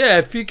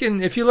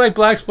 If you like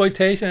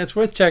blaxploitation, it's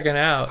worth checking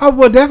out. Oh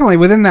well, definitely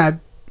within that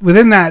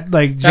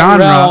like genre,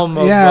 realm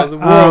of the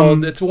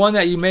world. It's one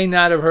that you may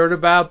not have heard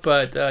about,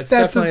 but it's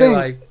that's definitely the thing.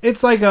 like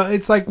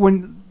it's like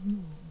when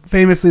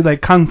famously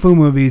like kung fu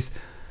movies.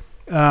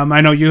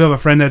 I know you have a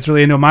friend that's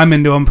really into them. I'm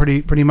into them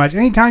pretty much.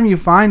 Anytime you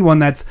find one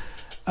that's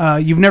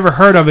you've never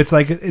heard of, it's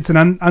like it's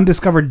an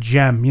undiscovered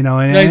gem,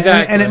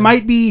 and it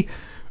might be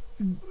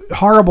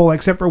horrible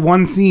except for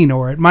one scene,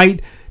 or it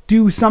might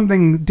do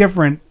something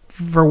different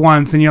for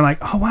once, and you're like,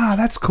 oh wow,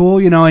 that's cool,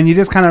 and you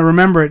just kind of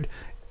remember it.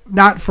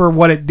 Not for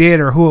what it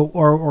did or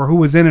who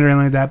was in it or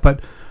anything like that,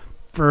 but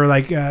for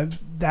like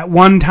that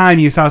one time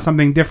you saw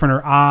something different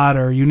or odd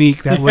or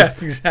unique that was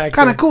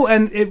kind of cool.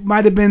 And it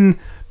might have been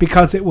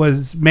because it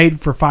was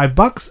made for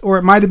 $5, or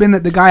it might have been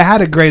that the guy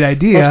had a great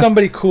idea. Or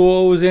somebody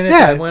cool was in it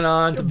that went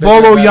on to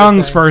Bolo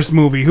Young's first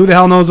movie. Who the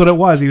hell knows what it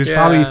was? He was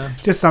probably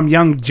just some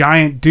young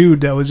giant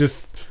dude that was just,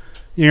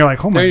 you're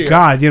like, oh my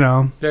God, you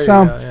know. There you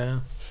go, yeah.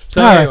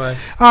 So anyway,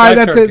 all right,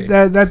 that's it.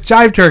 That's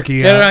Jive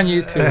Turkey. Get it on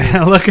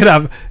YouTube. Look it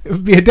up.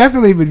 It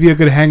definitely would be a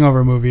good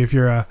hangover movie if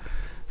you're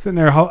sitting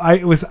there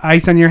with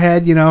ice on your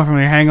head, you know, from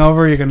your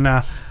hangover. You can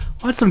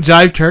watch some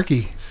Jive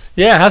Turkey.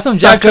 Yeah, have some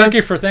Jive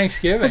Turkey for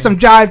Thanksgiving. Have some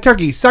Jive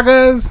Turkey,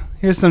 suckers.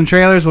 Here's some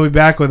trailers. We'll be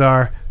back with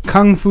our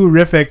Kung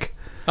Fu-rific.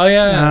 Oh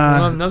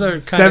yeah, another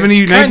kind of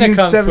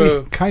kung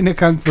fu. Kind of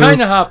kung fu.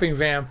 Kind of hopping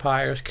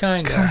vampires,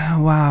 kind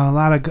of. Wow, a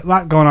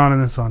lot going on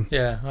in this one.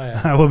 Yeah, oh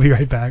yeah. We'll be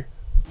right back.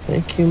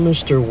 Thank you,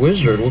 Mr.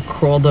 Wizard. What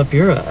crawled up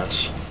your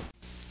ass?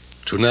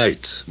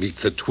 Tonight, meet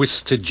the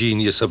twisted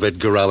genius of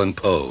Edgar Allan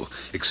Poe.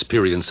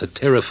 Experience a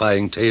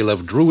terrifying tale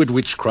of druid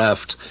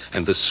witchcraft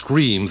and the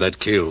scream that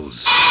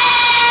kills.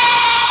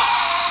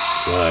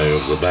 Cry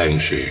of the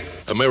Banshee.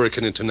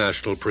 American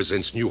International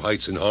presents new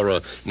heights in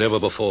horror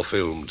never before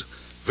filmed.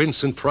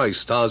 Vincent Price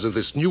stars in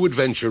this new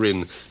adventure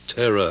in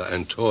Terror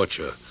and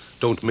Torture.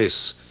 Don't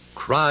miss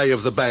Cry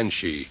of the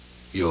Banshee.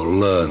 You'll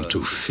learn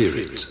to fear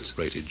it.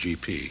 Rated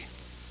GP.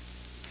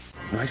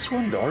 Nice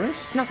one, Doris.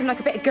 Nothing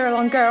like a bit of girl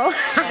on girl.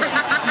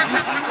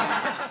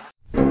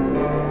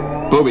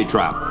 Booby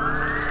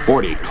Trap.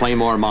 40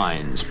 Claymore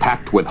mines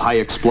packed with high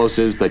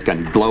explosives that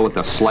can blow at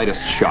the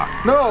slightest shock.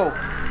 No!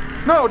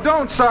 No,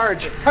 don't,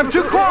 Sarge! I'm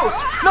too close!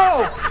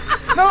 No!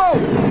 No!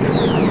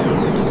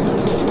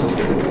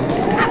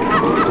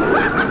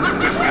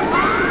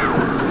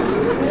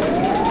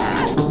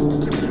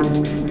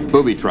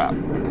 Booby Trap.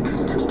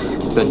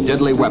 The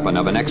deadly weapon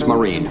of an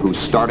ex-Marine who's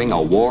starting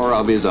a war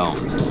of his own.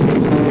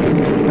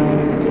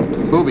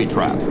 Booby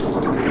Trap.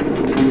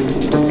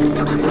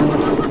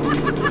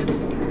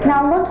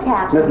 Now look,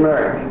 Captain. Miss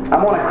Murray,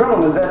 I'm on a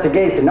criminal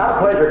investigation, not a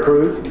pleasure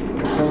cruise.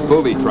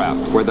 Booby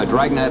Trap, where the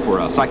dragnet where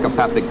a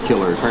psychopathic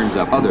killer turns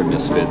up other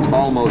misfits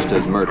almost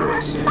as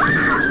murderous.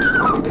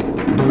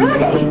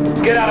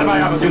 Rudy! Get out of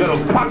my office, you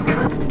little punk!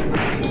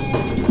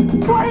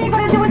 What are you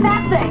going to do with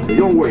that thing? Hey,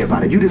 don't worry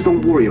about it. You just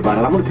don't worry about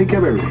it. I'm going to take care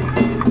of everything.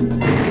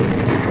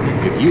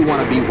 If you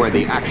want to be where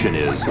the action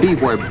is, be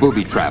where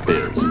Booby Trap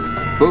is.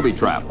 Booby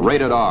Trap,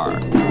 rated R.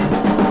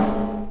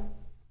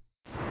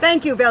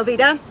 Thank you,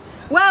 Velveeta.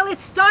 Well, it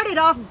started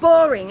off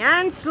boring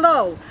and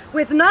slow,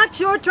 with Not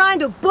Sure trying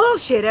to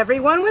bullshit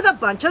everyone with a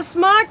bunch of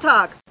smart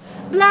talk.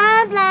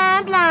 Blah,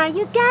 blah, blah,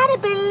 you gotta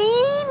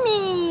believe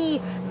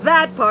me.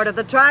 That part of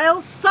the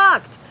trial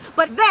sucked.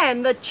 But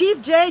then the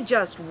Chief J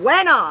just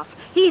went off.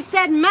 He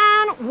said,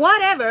 man,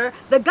 whatever,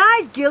 the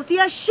guy's guilty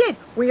as shit.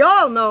 We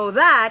all know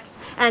that.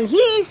 And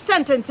he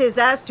sentenced his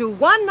ass to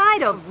 1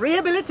 night of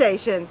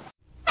rehabilitation.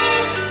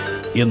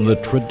 In the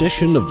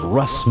tradition of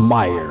Russ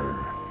Meyer,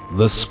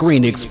 the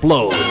screen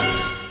explodes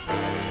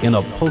in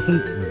a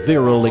potent,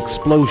 virile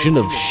explosion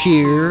of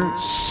sheer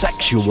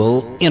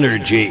sexual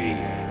energy.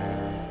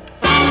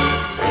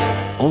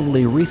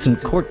 Only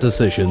recent court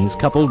decisions,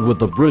 coupled with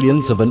the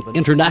brilliance of an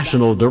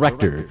international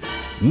director,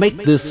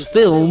 make this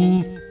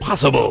film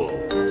possible.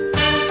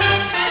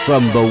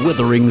 From the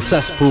withering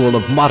cesspool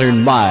of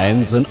modern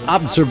minds, an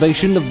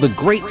observation of the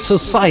great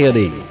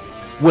society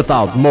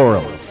without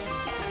morals.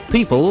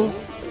 People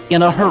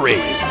in a hurry,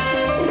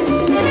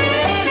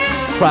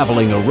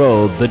 traveling a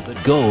road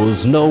that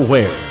goes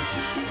nowhere.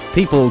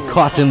 People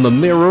caught in the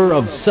mirror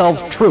of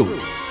self-truth.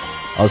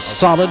 A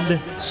solid,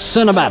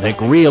 cinematic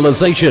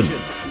realization.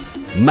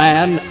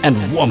 Man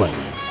and woman.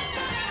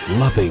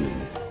 Loving,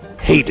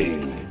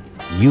 hating,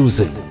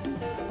 using.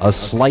 A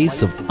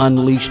slice of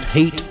unleashed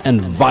hate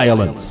and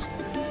violence.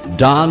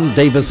 Don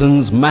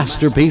Davison's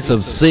masterpiece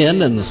of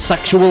sin and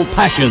sexual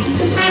passions.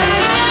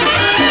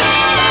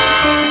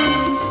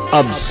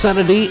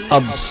 Obscenity,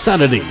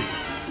 Obscenity.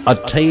 A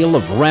tale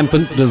of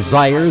rampant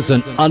desires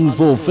and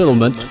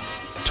unfulfillment,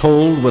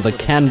 told with a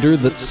candor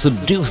that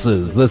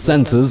seduces the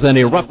senses and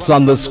erupts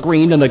on the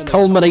screen in a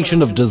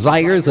culmination of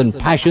desires and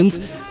passions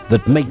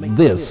that make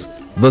this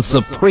the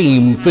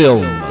supreme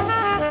film.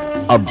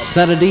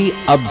 Obscenity,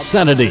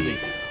 Obscenity.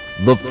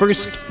 The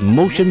first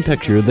motion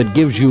picture that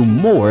gives you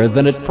more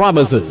than it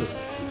promises.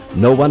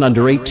 No one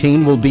under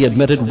 18 will be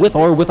admitted with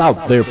or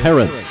without their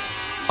parents.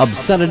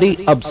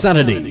 Obscenity,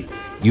 Obscenity.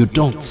 You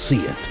don't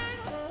see it.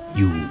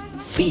 You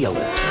feel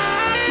it.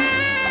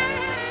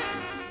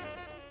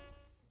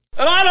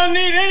 And I don't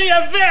need any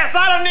of this.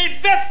 I don't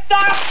need this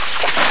stuff.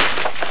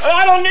 And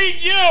I don't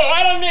need you.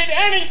 I don't need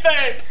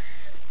anything.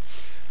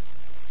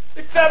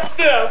 Except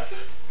this.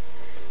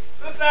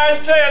 This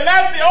ashtray. And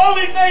that's the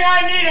only thing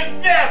I need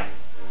is this.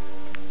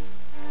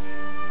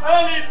 I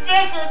don't need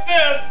this or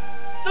this.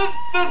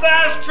 This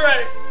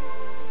ashtray.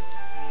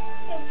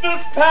 And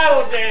this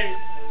paddle game.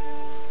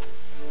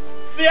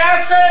 The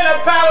ashtray and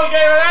the paddle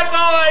game, and that's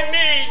all I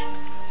need.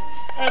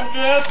 And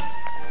this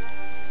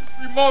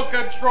remote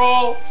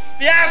control.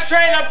 The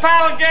ashtray and the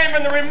paddle game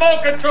and the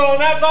remote control,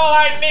 and that's all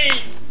I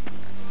need.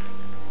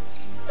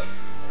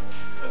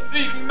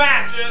 these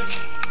matches,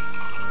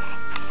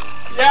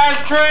 the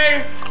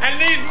ashtray,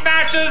 and these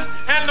matches,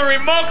 and the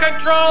remote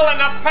control, and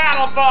the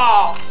paddle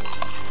ball.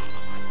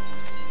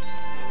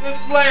 This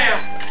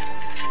lamp.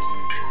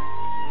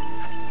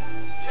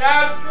 The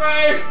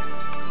ashtray,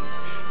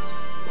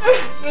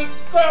 this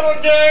paddle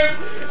game,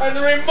 and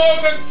the remote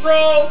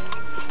control,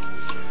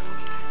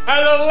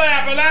 and the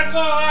lamp, and that's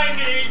all I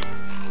need.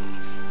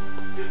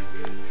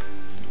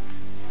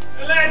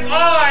 And that's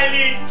all I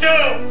need,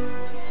 too.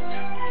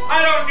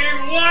 I don't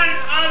need one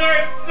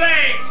other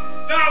thing.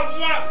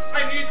 Not one.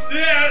 I need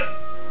this.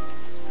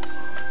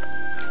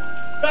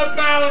 The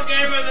battle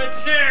game and the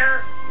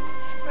chair.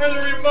 And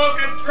the remote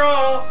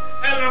control.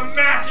 And the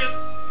matches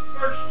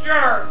for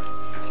sure.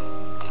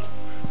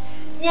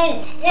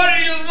 Whoa, what are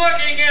you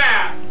looking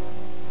at?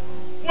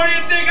 What do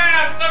you think? I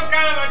have some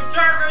kind of a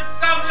jerk or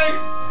something?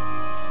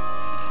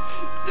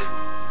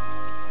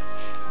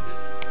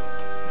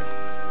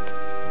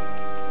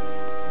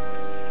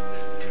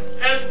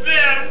 And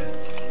this,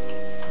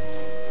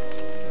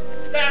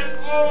 that's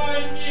all I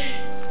need.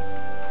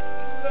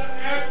 The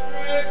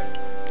asterisk,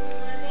 the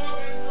remote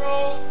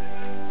control,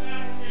 and the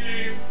sound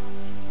game,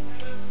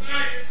 and the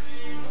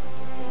magazine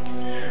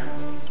here.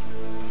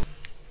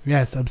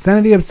 Yes,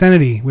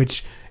 Obscenity,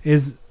 which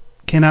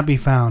cannot be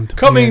found.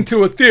 Coming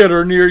to a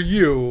theater near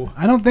you.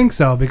 I don't think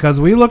so, because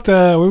we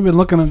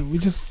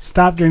just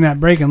stopped during that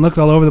break and looked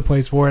all over the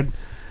place for it.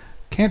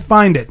 Can't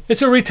find it.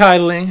 It's a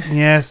retitling.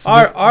 Yes, the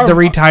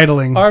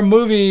retitling. Our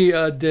movie,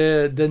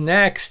 the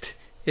Next,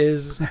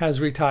 has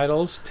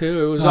retitles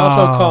too. It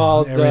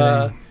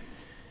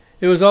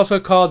was also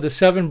called The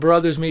Seven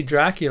Brothers Meet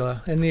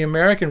Dracula in the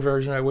American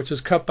version, which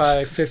was cut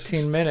by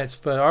 15 minutes.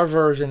 But our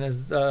version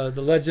is The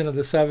Legend of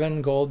the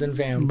Seven Golden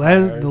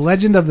Vampires. The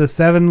Legend of the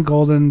Seven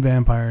Golden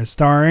Vampires,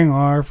 starring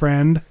our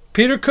friend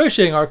Peter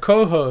Cushing, our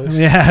co-host.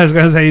 Yeah, I was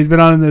going to say, he's been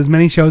on as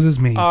many shows as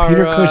me.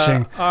 Peter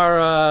Cushing.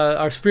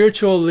 Our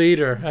spiritual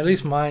leader, at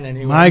least mine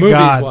anyway. My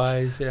God.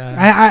 Movies-wise,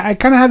 yeah. I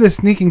kind of have this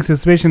sneaking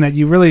suspicion that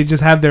you really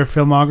just have their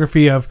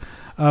filmography of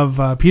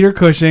Peter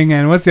Cushing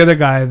and what's the other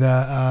guy?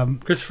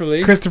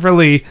 Christopher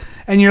Lee.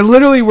 And we're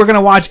going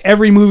to watch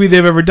every movie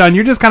they've ever done.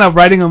 You're just kind of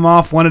writing them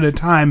off one at a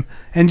time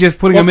and just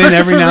putting them in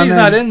every now and then.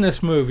 Christopher Lee's not in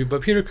this movie,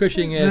 but Peter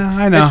Cushing is. Yeah,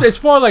 I know.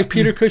 It's more like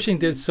Peter Cushing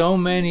did so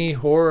many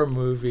horror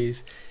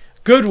movies.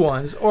 Good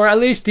ones, or at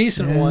least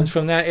decent ones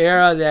from that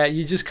era that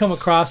you just come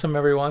across them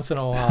every once in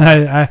a while.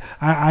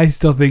 I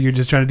still think you're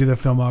just trying to do the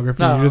filmography.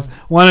 No. You're just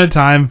one at a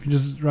time. You're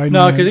just writing.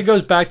 No, because it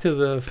goes back to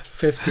the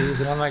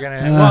 50s, and I'm not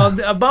gonna. Well,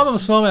 Bob and the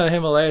Snowman of the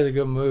Himalaya is a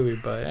good movie,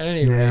 but at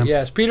any rate,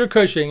 yes, Peter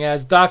Cushing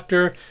as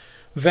Dr.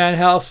 Van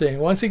Helsing.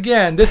 Once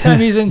again, this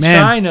time he's in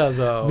China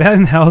though.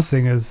 Van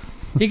Helsing is.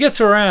 He gets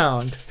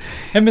around.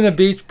 Him and the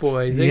Beach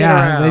Boys. They get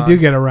around. They do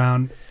get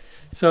around.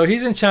 So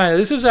he's in China.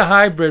 This is a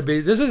hybrid.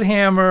 This is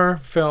Hammer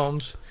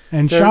Films.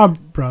 And Shaw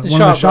Brothers.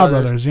 One of the Shaw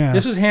Brothers, yeah.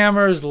 This was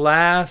Hammer's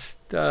last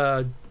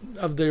of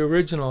the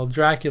original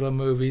Dracula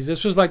movies.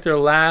 This was like their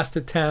last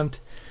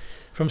attempt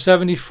from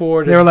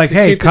 1974 to They were like,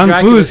 hey, Kung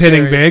Fu's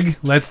hitting big.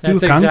 Let's do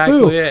Kung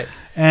Fu. It.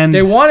 And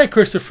they wanted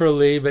Christopher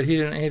Lee, but he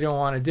didn't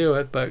want to do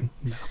it. But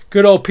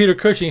good old Peter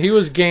Cushing, he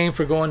was game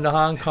for going to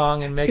Hong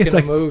Kong and making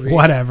a movie.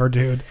 Whatever,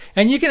 dude.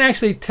 And you can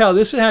actually tell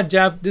this had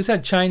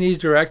Chinese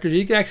directors.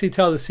 You can actually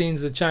tell the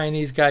scenes the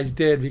Chinese guys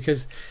did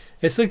because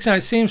it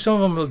seems some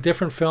of them are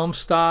different film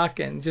stock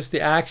and just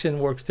the action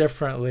works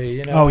differently.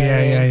 You know. Oh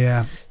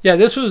yeah. Yeah,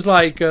 this was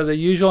like the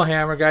usual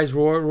Hammer guys: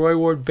 Roy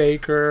Ward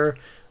Baker.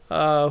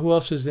 Who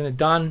else was in it?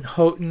 Don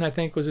Houghton, I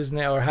think was his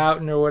name, or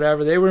Houghton or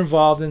whatever. They were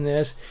involved in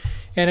this.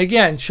 And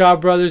again, Shaw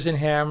Brothers and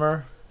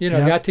Hammer,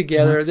 got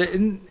together.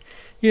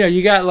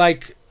 You got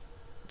like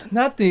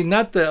not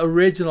the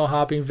original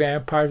hopping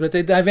vampires, but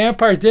the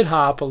vampires did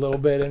hop a little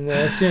bit in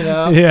this,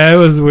 Yeah, it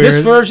was weird.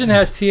 This version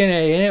has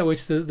TNA in it,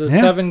 which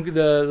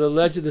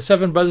the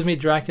Seven Brothers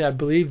Meet Dracula, I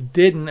believe,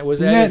 didn't. It was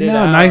edited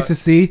out. Nice to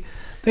see.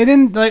 They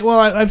didn't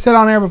I've said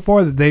on air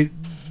before that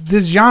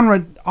this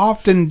genre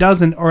often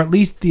doesn't, or at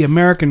least the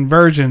American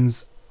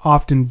versions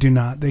often do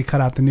not. They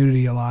cut out the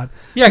nudity a lot.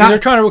 Yeah, because they're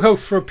trying to go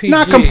for PG.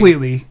 Not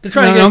completely. They're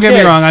trying to don't get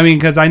me wrong. I mean,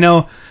 because I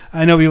know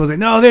people say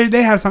no,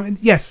 they have some.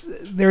 Yes,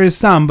 there is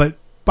some, but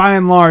by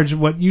and large,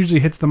 what usually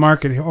hits the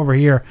market over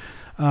here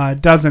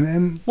doesn't.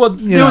 And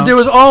there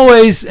was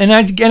always, and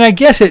I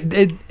guess it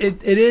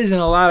is in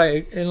a lot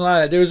of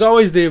there was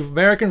always the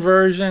American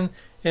version.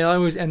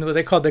 And what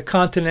they called the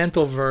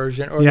continental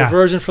version, or the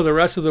version for the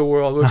rest of the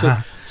world, which is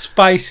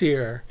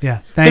spicier.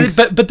 Yeah, thanks.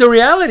 But the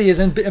reality is,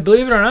 and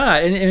believe it or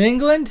not, in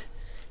England,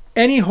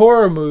 any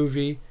horror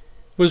movie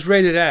was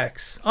rated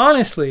X.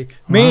 Honestly,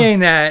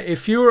 meaning that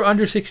if you were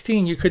under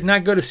 16, you could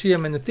not go to see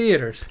them in the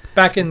theaters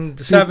back in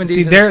the 70s and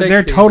 60s.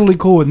 They're totally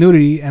cool with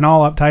nudity and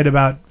all uptight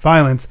about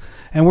violence.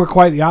 And we're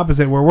quite the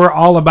opposite, where we're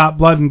all about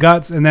blood and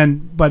guts,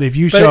 but if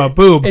you show a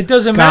boob, it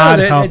doesn't God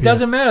matter. help It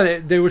doesn't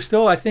matter. They were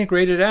still, I think,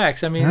 rated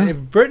X. I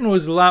mean, Britain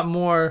was a lot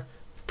more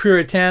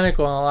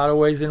puritanical in a lot of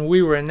ways than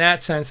we were in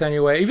that sense,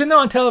 anyway. Even though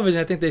on television,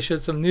 I think they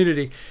showed some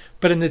nudity,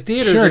 but in the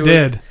theaters,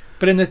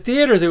 But in the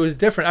theaters, it was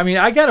different. I mean,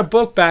 I got a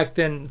book back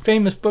then,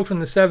 famous book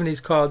from the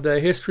 70s called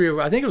History of,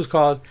 I think it was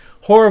called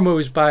Horror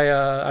Movies by,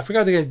 I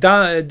forgot the name,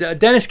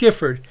 Dennis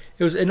Gifford.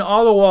 It was in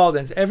all the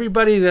Waldens.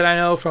 Everybody that I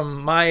know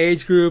from my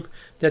age group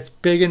that's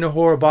big into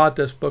horror bought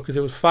this book because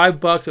it was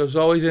 $5. It was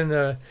always in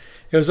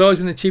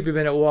the cheaper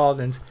bin at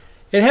Walden's.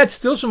 It had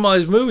still some of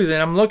these movies,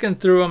 and I'm looking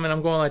through them, and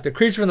I'm going like The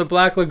Creature from the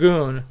Black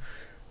Lagoon,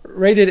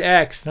 rated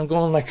X, and I'm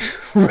going like,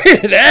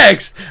 rated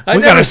X? I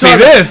never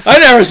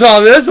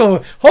saw this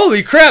one.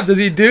 Holy crap, does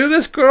he do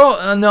this,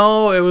 girl?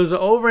 No, it was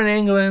over in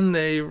England.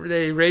 They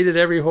rated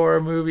every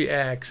horror movie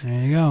X. There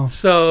you go.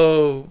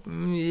 So,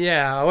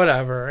 yeah,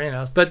 whatever, you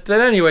know. But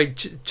anyway,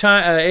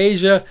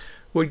 Asia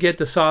would get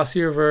the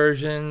saucier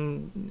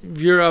version.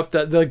 Europe,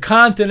 the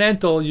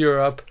continental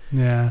Europe.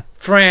 Yeah.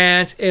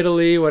 France,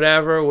 Italy,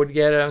 whatever would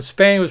get it.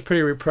 Spain was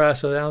pretty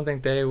repressed, so I don't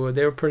think they would.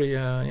 They were pretty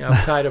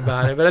uptight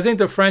about it. But I think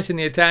the French and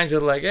the Italians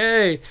were like,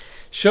 "Hey,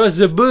 show us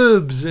the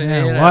boobs."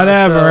 Yeah, you know,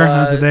 whatever. so,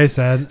 That's what they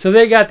said. So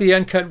they got the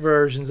uncut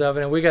versions of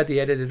it, and we got the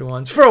edited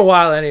ones for a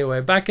while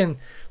anyway.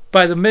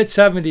 By the mid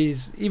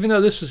 70s, even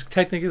though this was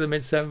technically the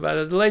mid 70s, by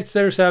the late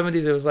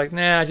 70s, it was like,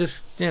 nah,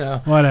 just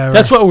whatever.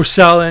 That's what we're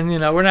selling.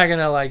 We're not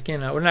gonna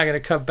we're not gonna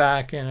cut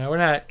back.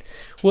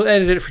 We'll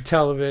edit it for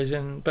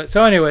television. But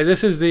so anyway,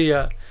 this is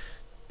the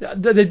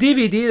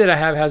DVD that I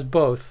have has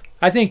both.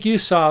 I think you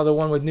saw the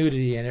one with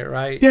nudity in it,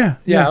 right? Yeah.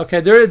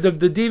 Okay. The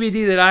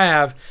DVD that I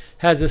have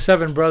has the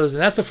Seven Brothers,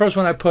 and that's the first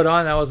one I put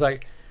on. I was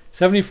like,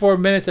 74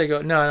 minutes. I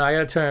go, no, I got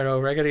to turn it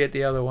over. I got to get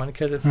the other one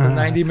because it's the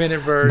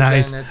 90-minute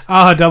version.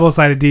 Nice.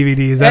 Double-sided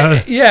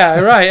DVD. Yeah,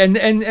 right.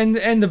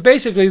 And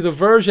basically the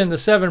version, the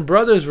Seven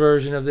Brothers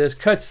version of this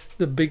cuts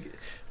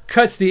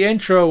the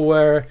intro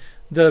where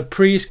the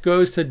priest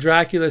goes to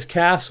Dracula's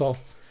castle.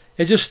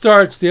 It just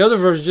starts. The other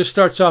version just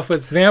starts off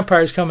with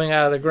vampires coming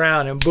out of the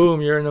ground, and boom,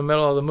 you're in the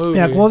middle of the movie.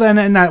 Yeah. Well, then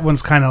and that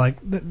one's kind of like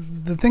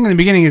the thing in the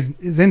beginning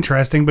is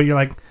interesting, but you're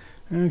like,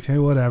 okay,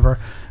 whatever.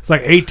 It's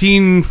like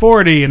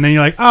 1840, and then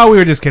you're like, oh, we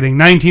were just kidding,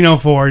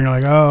 1904, and you're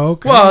like, oh,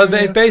 okay. Well,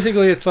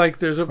 basically, it's like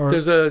there's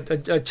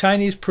a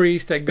Chinese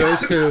priest that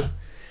goes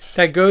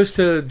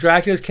to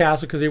Dracula's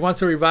castle because he wants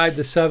to revive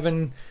the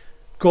 7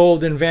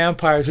 golden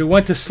vampires who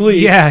went to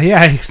sleep.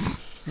 Yeah.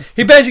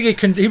 He basically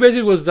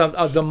was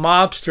the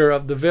mobster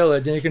of the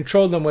village, and he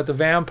controlled them with the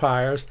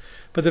vampires.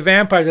 But the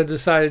vampires had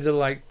decided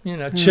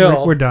to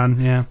chill. We're done.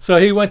 Yeah. So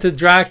he went to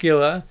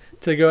Dracula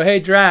to go, hey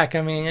Drac,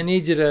 I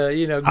need you to bring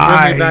me back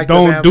the vampires. I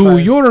don't do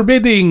your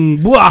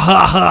bidding.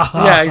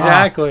 Yeah,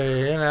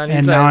 exactly.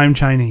 And now I'm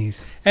Chinese.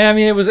 And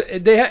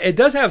it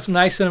does have some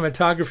nice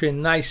cinematography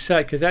and nice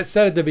set because that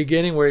set at the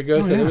beginning where he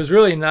goes, it was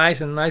really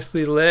nice and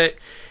nicely lit.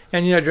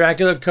 And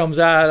Dracula comes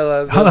out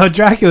of although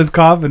Dracula's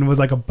coffin was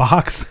like a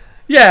box.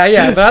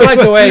 Yeah, but I like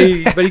the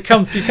way he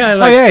kind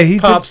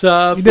of pops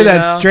up. He did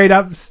that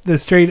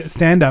straight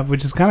stand up,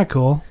 which is kind of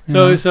cool.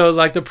 So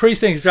like the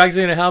priest thinks Dracula's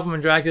going to help him,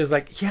 and Dracula's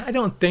like, yeah, I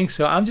don't think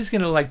so. I'm just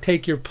going to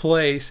take your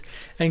place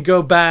and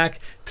go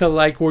back to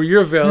where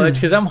your village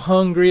because I'm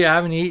hungry. I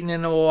haven't eaten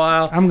in a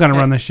while. I'm going to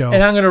run the show.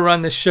 And I'm going to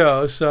run the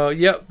show. So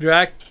yep,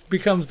 Drac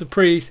becomes the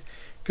priest,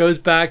 goes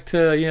back to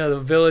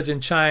the village in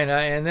China,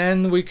 and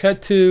then we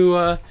cut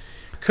to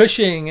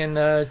Cushing in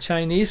a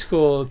Chinese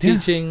school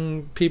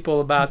teaching people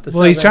about the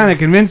he's trying to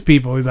convince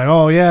people. He's like,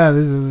 oh yeah,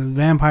 this is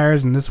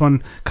vampires and this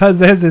one, because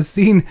there's this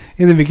scene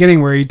in the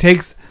beginning where he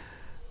takes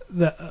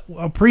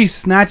a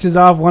priest snatches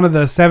off one of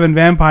the 7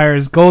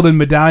 vampires' golden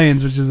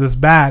medallions, which is this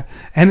bat,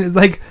 and it's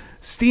like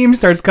steam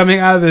starts coming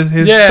out of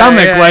his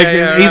stomach,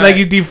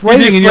 he's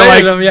deflating, and you're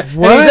like,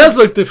 what? And he does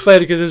look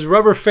deflated because his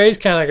rubber face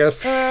kind of goes.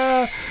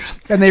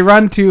 And he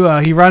runs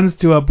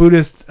to a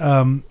Buddhist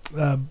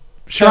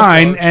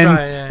shrine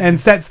and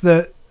sets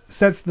the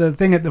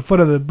thing at the foot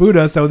of the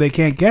Buddha so they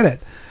can't get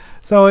it.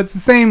 So it's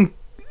the same.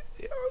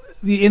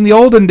 In the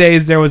olden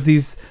days, there was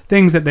these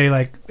things that they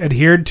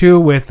adhered to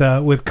with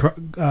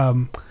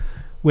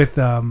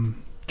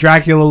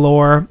Dracula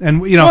lore,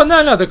 and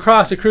the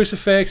cross, the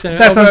crucifix, and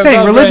that's what I'm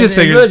saying, religious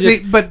figures.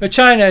 But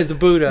China is the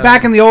Buddha.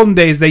 Back in the olden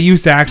days, they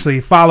used to actually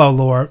follow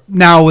lore.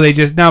 Now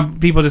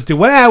people just do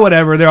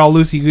whatever. They're all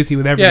loosey goosey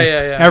with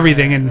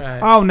everything,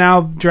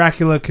 now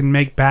Dracula can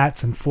make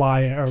bats and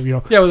fly, or the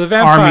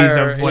vampire,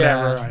 armies of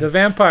whatever. Yeah, the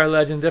vampire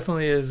legend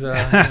definitely is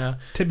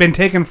been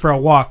taken for a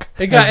walk.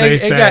 It got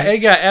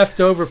effed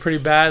over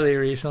pretty badly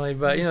recently,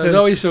 but there's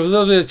always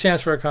a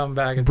chance for a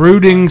comeback.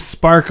 Brooding,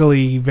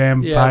 sparkly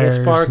vampires. Yeah,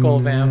 the sparkle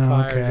vampires.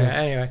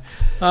 Anyway,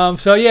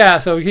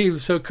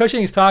 so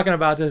Cushing's talking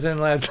about this,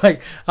 and I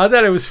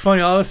thought it was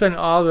funny. All of a sudden,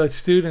 all the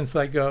students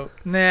go,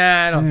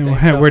 "Nah, I don't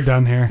think so. We're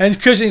done here." And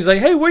Cushing's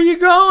like, "Hey, where you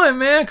going,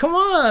 man? Come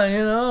on,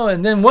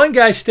 And then one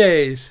guy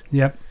stays.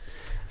 Yep.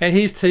 And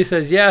he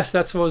says, "Yes,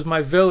 that was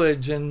my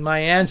village, and my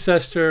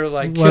ancestor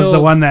was killed the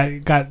one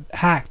that got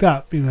hacked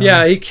up."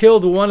 Yeah, he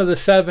killed one of the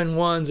 7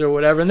 ones or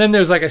whatever. And then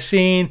there's a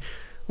scene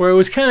where it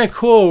was kind of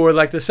cool, where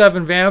the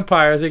 7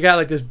 vampires, they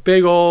got this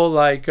big old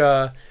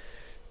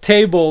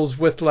tables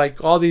with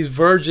like all these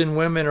virgin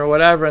women or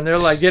whatever, and they're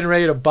like getting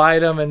ready to bite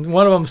them, and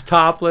one of them's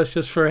topless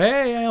just for,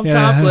 hey, I'm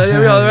topless. The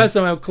rest of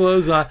them have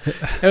clothes on.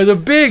 It was a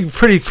big,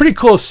 pretty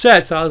cool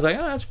set. So I was like,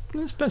 oh,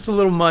 let's spend some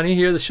little money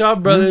here. The Shaw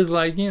Brothers,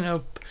 like, they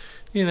got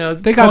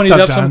ponied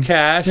stuff up done. some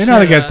cash. They know how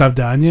to get stuff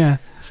done, yeah.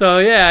 So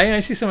yeah, I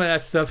see some of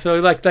that stuff. So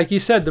like you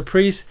said, the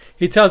priest,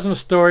 he tells him a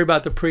story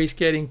about the priest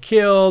getting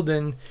killed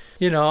and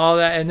all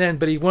that, and then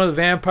one of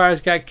the vampires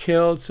got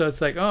killed. So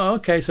it's like, oh,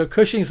 okay. So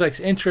Cushing's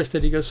like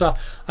interested. He goes, so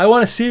I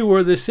want to see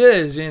where this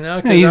is,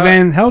 Yeah, he's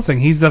Van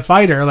Helsing. He's the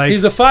fighter.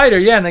 He's the fighter,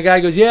 yeah. And the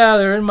guy goes, yeah,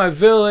 they're in my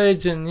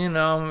village, and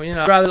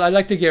I'd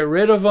like to get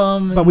rid of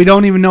them. But we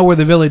don't even know where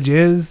the village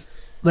is.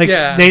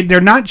 They're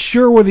not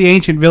sure where the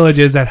ancient village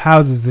is that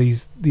houses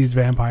these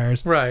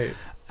vampires. Right.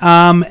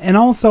 And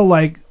also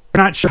we're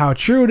not sure how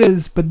true it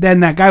is, but then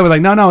that guy was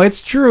like, no,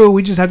 it's true.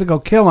 We just have to go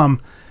kill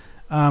him,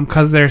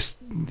 because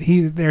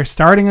they're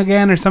starting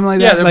again or something like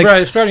that. Yeah,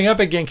 they're starting up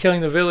again,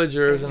 killing the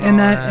villagers and all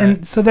that.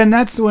 And so then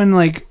that's when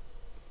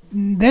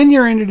then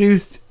you're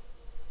introduced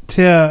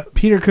to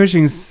Peter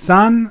Cushing's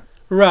son.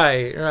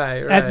 Right.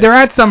 They're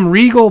at some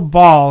regal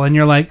ball, and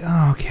you're like,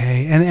 oh,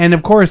 okay. And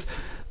of course,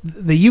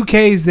 the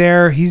UK's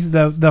there. He's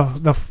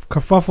the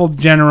kerfuffled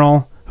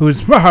general who's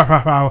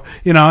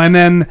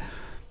and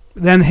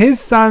then his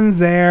son's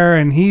there,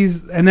 and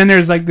then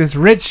there's like this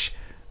rich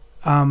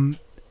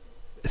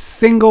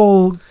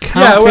single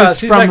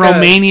countess from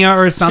Romania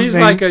or something. She's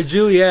like a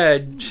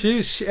Juliet.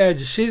 She's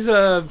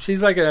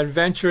like an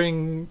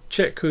adventuring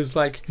chick who's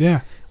like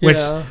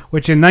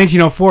which in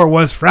 1904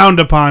 was frowned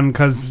upon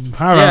because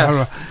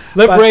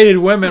liberated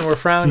women were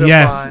frowned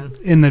upon.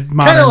 In the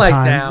modern kind of like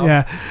time. now.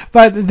 Yeah,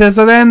 but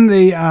so then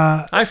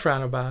I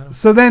frown about him.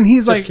 So then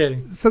he's just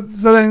kidding. So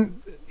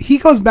then he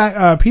goes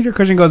back. Peter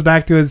Cushing goes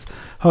back to his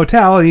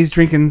hotel, and he's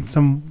drinking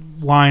some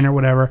wine or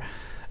whatever,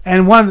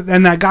 and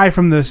that guy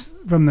from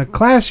the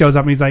class shows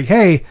up, and he's like,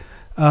 hey,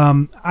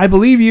 I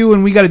believe you,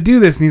 and we got to do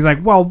this. And he's like,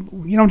 well,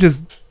 you don't just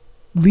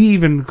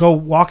leave and go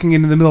walking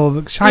into the middle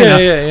of China.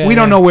 We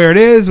don't know where it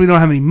is. We don't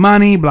have any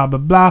money, blah blah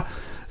blah.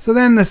 So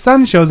then the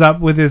son shows up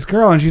with this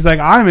girl, and she's like,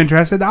 I'm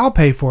interested, I'll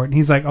pay for it. And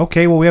he's like,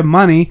 okay, well, we have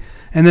money.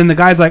 And then the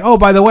guy's like, oh,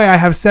 by the way, I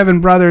have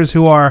 7 brothers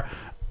who are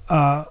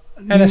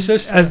and a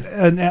sister.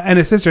 And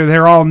a sister.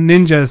 They're all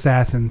ninja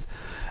assassins.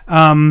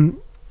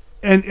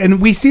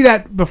 And we see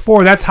that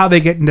before. That's how they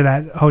get into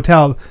that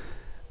hotel.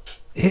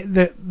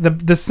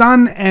 The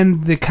son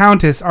and the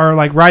countess are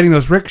like riding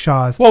those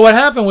rickshaws. Well, what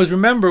happened was,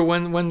 remember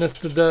when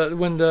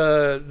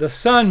the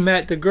son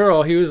met the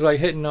girl, he was like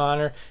hitting on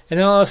her, and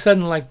then all of a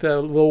sudden, like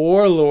the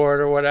warlord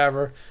or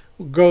whatever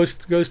goes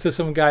to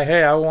some guy,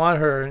 hey, I want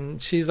her,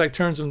 and she's like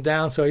turns him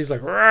down. So he's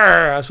like,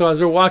 rawr. So as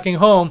they're walking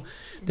home,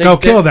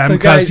 kill them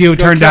because you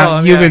turned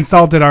out you've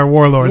insulted our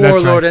warlord.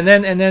 That's right. And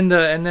then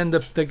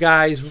the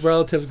guy's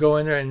relatives go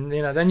in there, and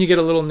then you get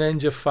a little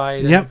ninja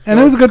fight. Yep, and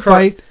it was a good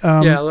fight. A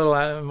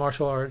little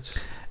martial arts.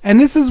 And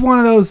this is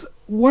one of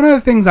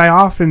the things I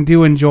often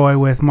do enjoy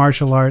with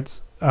martial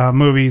arts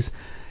movies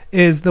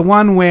is the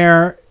one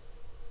where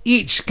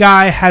each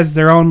guy has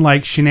their own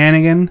like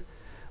shenanigan.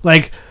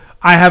 Like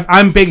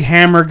I'm big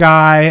hammer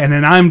guy, and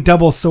then I'm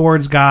double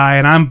swords guy,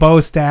 and I'm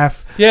bow staff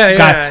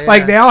guy.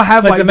 Like they all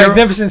have like the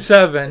Magnificent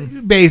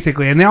Seven,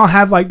 basically, and they all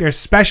have like their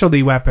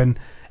specialty weapon.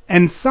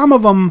 And some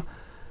of them,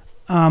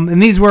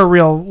 and these were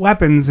real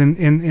weapons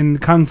in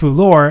Kung Fu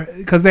lore,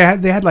 because they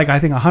had like I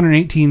think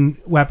 118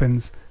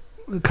 weapons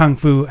Kung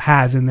Fu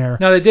has in there.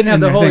 No, they didn't have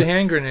the holy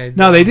hand grenade.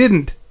 No, they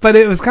didn't. But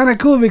it was kind of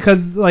cool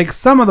because like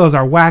some of those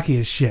are wacky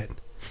as shit.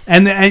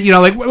 And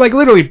like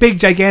literally big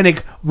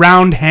gigantic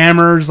round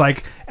hammers,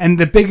 like, and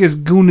the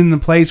biggest goon in the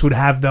place would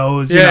have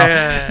those, you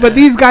know. But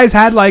these guys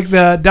had like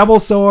the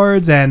double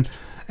swords and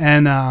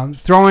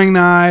throwing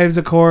knives,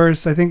 of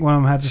course. I think one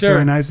of them had the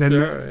throwing knives, and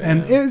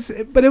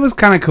it was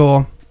kind of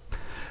cool.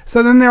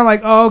 So then they're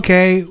like, oh,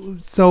 okay,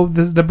 so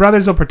the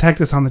brothers will protect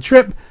us on the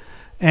trip,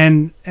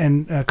 and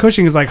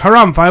Cushing is like,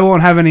 harumph, I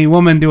won't have any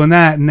woman doing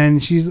that, and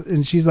then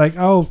she's like,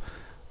 oh,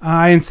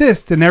 I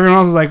insist, and everyone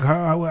else is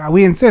like,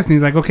 we insist, and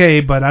he's like, okay,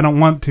 but I don't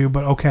want to,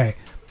 but okay.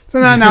 So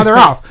now they're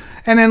off.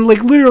 And then like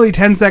literally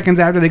 10 seconds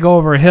after they go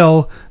over a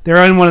hill,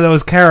 they're in one of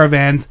those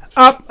caravans,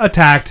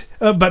 attacked,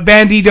 but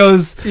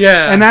banditos.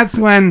 Yeah. And that's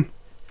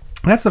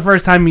the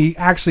first time we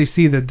actually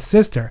see the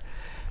sister.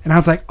 And I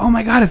was like, oh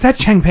my god, is that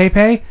Cheng Pei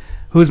Pei,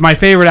 who's my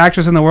favorite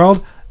actress in the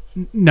world?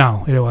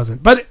 No, it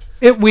wasn't. But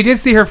we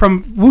did see her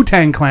from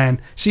Wu-Tang Clan.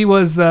 She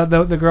was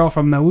the girl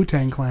from the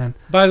Wu-Tang Clan.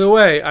 By the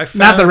way, I found...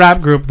 Not the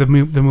rap group, the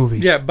movie.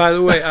 Yeah, by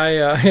the way,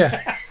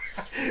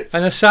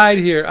 An aside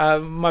here,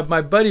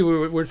 my buddy,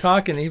 we were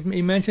talking,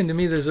 he mentioned to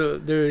me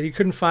he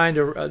couldn't find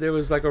there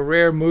was like a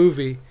rare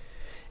movie,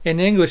 in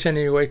English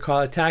anyway,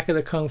 called Attack of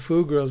the Kung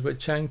Fu Girls with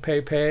Cheng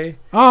Pei Pei.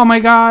 Oh my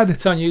god.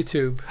 It's on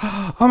YouTube.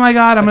 Oh my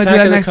god, I'm going to do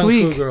that next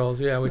week. Attack of the Kung Fu Girls,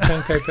 yeah, with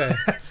Cheng Pei Pei.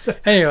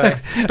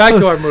 Anyway, back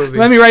to our movie.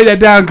 Let me write that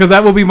down because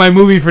that will be my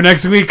movie for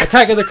next week.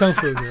 Attack of the Kung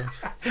Fu Girls.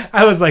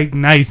 I was like,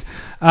 nice.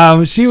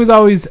 She was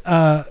always,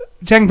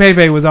 Cheng Pei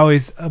Pei was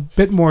always a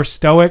bit more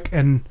stoic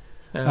and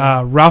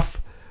rough.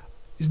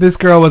 this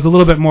girl was a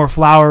little bit more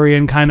flowery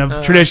and kind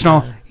of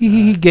traditional,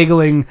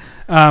 giggling.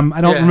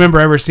 I don't remember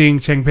ever seeing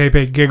Cheng Pei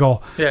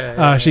giggle.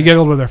 She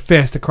giggled with her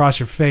fist across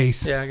your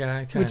face.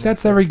 Yeah, which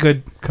that's every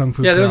good kung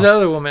fu. Yeah, there was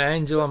another woman,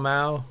 Angela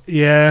Mao.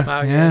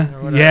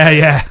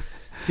 Yeah.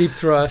 Deep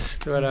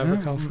Thrust, whatever,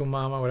 Kung Fu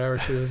Mama, whatever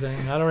she was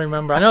in. I don't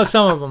remember. I know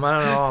some of them. I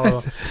don't know all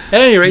of them. At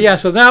any rate, yeah.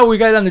 So now we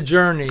got on the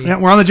journey. Yeah,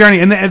 we're on the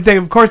journey, and they,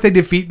 of course they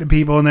defeat the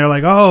people, and they're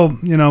like, oh,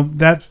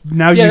 that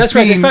now. Yeah, that's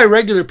right. They fight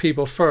regular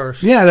people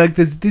first. Yeah, like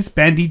these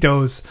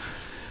banditos.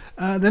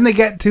 Then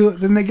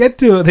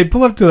they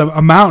pull up to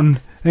a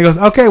mountain, and he goes,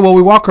 okay, well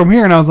we walk from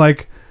here, and I was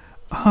like,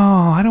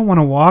 oh, I don't want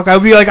to walk. I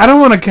would be like, I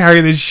don't want to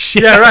carry this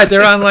shit. Yeah, right.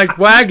 They're on like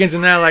wagons,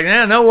 and they're like,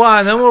 no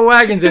more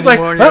wagons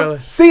anymore. Like,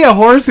 see a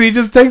horse, and he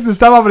just takes the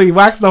stuff up and he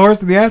whacks the horse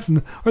in the ass, and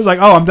the horse is like,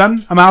 oh, I'm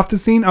done. I'm off the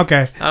scene.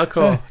 Okay. Oh,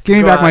 cool. Give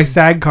me back my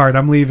SAG card.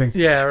 I'm leaving.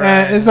 Yeah,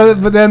 right.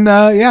 But then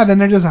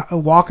they're just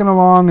walking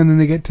along, and then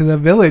they get to the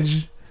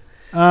village.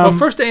 Well,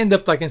 first they end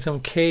up like in some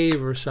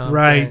cave or something.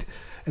 Right.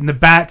 And the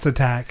bats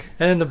attack.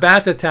 And then the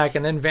bats attack,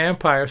 and then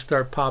vampires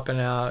start popping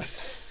out.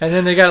 And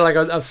then they got like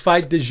a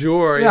fight du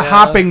jour. Yeah,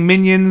 hopping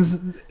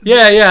minions.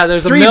 Yeah,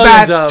 there's 3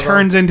 bats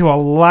turns into a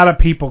lot of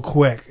people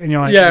quick. And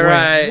you're like, yeah,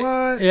 right.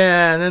 What?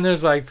 Yeah, and then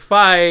there's like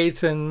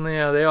fights, and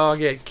they all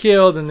get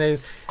killed, and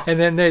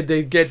then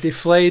they get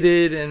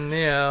deflated, and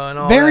and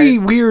all very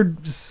that.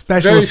 weird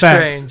special very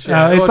effects. Strange.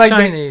 Yeah. It's like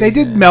Chinese, they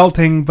did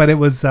melting, but it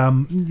was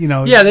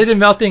Yeah, they did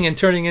melting and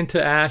turning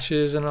into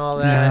ashes and all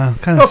that.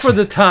 Yeah, but for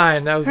the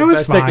time, that was the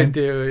best they could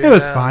do. It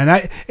was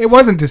fine. It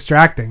wasn't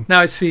distracting.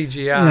 Now it's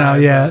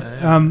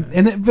CGI.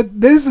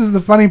 But this is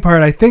the funny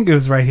part. I think it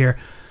was right here,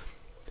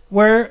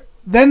 where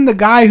then the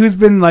guy who's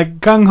been like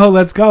gung ho,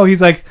 let's go.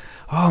 He's like,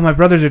 oh, my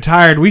brothers are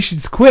tired. We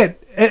should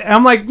quit. And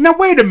I'm like, no,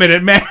 wait a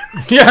minute, man.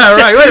 Yeah,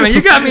 right. Wait a minute.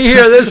 You got me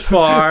here this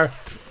far.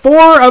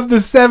 4 of the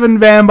 7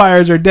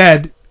 vampires are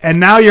dead, and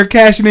now you're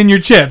cashing in your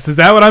chips. Is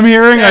that what I'm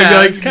hearing? Yeah,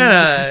 I'd be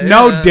like,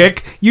 no,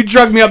 dick. You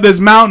drugged me up this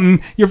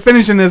mountain. You're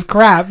finishing this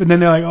crap. And then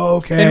they're like, oh,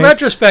 okay. In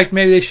retrospect,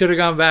 maybe they should have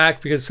gone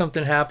back because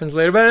something happens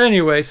later. But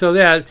anyway, so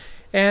yeah.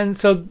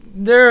 And so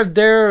they're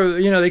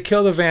they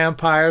kill the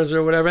vampires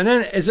or whatever. And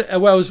then I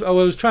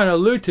was trying to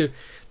allude to,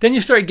 then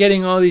you start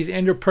getting all these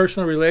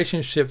interpersonal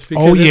relationships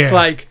because it's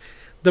like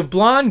the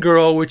blonde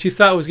girl, which you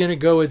thought was going to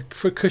go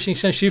for Cushing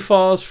Sun, she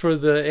falls for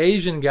the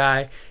Asian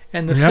guy,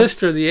 and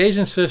the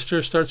Asian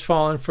sister, starts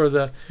falling for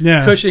the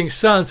Cushing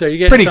Sun. So you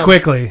get pretty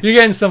quickly. You're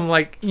getting some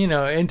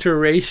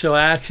interracial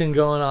action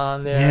going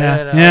on there.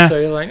 Yeah. So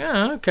you're like,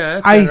 oh, okay,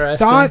 that's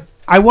interesting.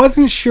 I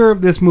wasn't sure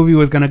if this movie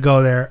was going to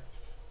go there.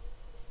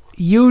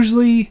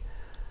 Usually,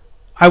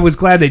 I was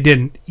glad they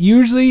didn't.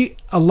 Usually,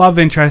 a love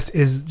interest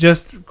is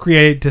just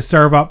created to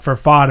serve up for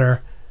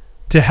fodder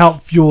to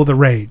help fuel the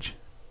rage.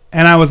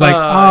 And I was like,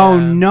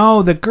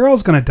 no, the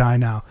girl's going to die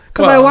now.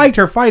 Because I liked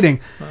her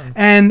fighting.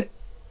 And,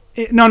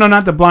 no,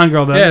 not the blonde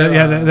girl.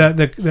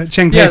 The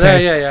Cheng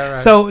Pei. Yeah,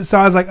 right. So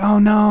I was like, oh,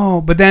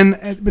 no. But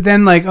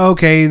then like,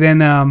 okay, then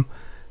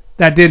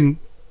that didn't.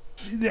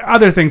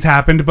 Other things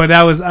happened, but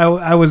I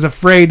was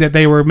afraid that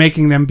they were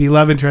making them be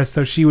love interests,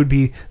 so she would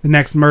be the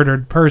next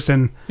murdered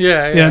person.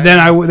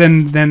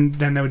 Then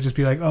then they would just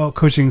be like, oh,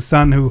 Cushing's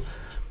son,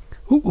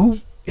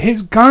 who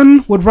his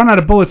gun would run out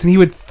of bullets and he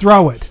would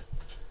throw it.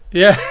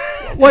 Yeah.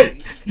 What?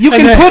 You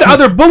can put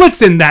other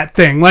bullets in that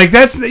thing. Like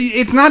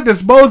it's not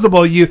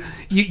disposable. You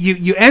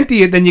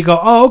empty it, then you go,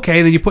 oh,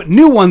 okay, then you put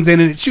new ones in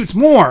and it shoots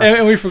more.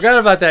 And we forgot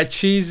about that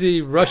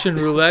cheesy Russian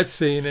roulette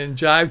scene in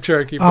Jive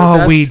Turkey.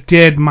 Oh, we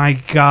did. My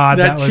God,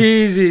 that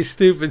cheesy,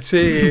 stupid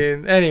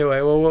scene.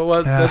 Anyway,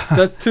 well,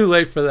 that's too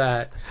late for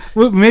that.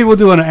 Maybe we'll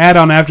do an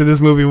add-on after this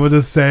movie. We'll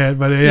just say it,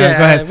 but go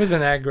ahead. It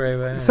wasn't that great.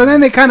 But anyway. So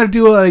then they kind of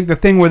do like the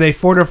thing where they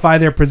fortify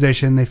their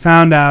position. They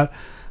found out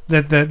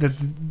that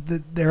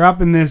they're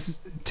up in this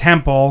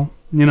temple.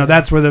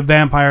 That's where the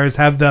vampires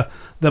have the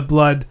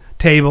blood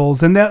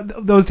tables, and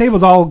those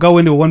tables all go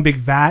into one big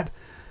vat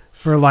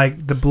for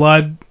like the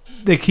blood.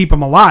 They keep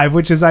them alive,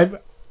 which is I've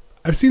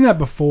seen that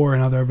before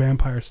in other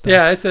vampire stuff.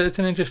 Yeah, it's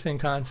an interesting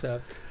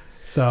concept.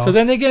 So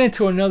then they get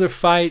into another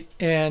fight,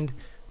 and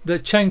the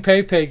Cheng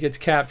Pei gets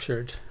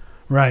captured.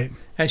 Right.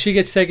 And she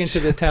gets taken to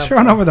the temple.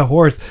 Thrown over the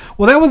horse.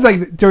 Well, that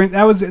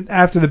was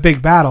after the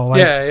big battle.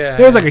 Like,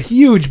 There's like a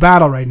huge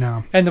battle right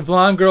now. And the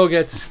blonde girl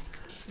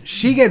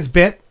she gets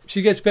bit.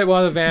 She gets bit by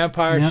one of the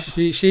vampires.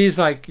 Yep. She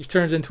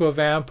turns into a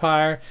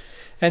vampire.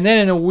 And then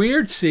in a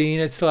weird scene,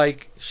 it's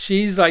like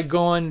she's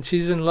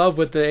in love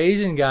with the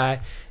Asian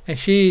guy, and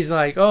she's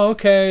like, oh,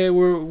 okay,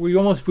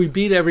 we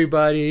beat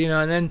everybody,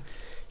 and then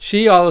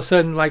she all of a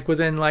sudden, like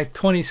within like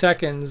 20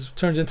 seconds,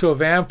 turns into a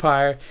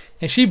vampire,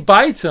 and she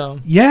bites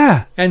him.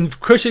 Yeah. And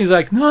Cushing's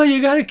like, no,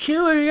 you gotta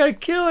kill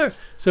her.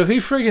 So he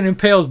friggin'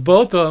 impales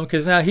both of them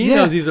because now he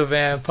knows he's a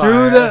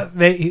vampire.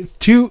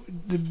 Through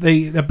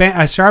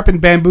a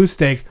sharpened bamboo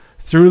stake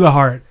through the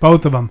heart,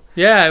 both of them.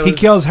 Yeah. He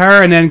kills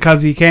her, and then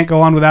because he can't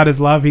go on without his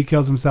love, he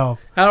kills himself.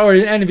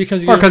 And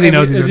because he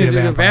knows he's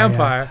a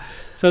vampire.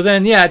 So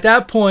then, yeah, at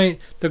that point,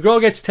 the girl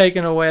gets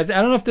taken away. I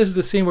don't know if this is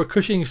the scene where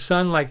Cushing's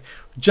son like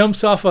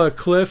jumps off a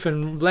cliff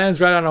and lands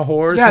right on a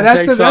horse. Yeah, and that's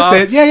takes it. off.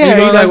 That's it. Yeah, yeah. You're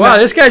going he like, wow,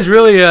 that. this guy's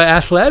really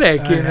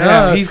athletic. You know,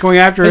 yeah, he's going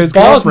after his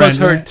balls girlfriend.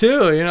 must hurt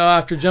too. You know,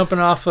 after jumping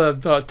off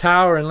a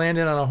tower and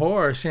landing on a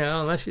horse. You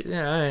know, unless you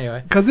know,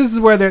 anyway. Because this is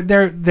where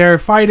they're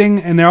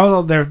fighting, and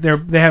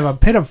they have a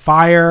pit of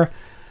fire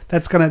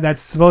that's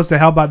supposed to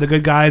help out the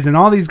good guys, and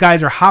all these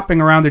guys are hopping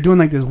around. They're doing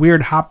like this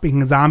weird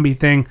hopping zombie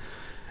thing.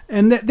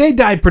 And they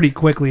die pretty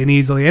quickly and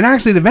easily. And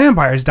actually, the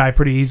vampires die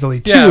pretty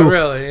easily, too. Yeah,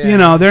 really, yeah. You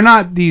know, they're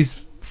not these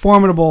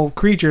formidable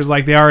creatures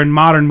like they are in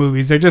modern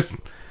movies. They're just...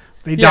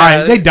 They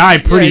die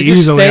pretty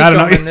easily. I don't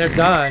know. And they're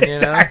done, you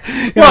know.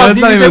 Yeah, well,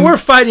 they were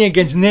fighting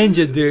against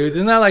ninja dudes.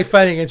 It's not like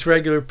fighting against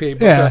regular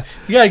people. Yeah. So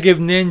you got to give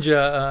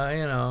ninja,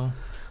 you know,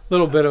 a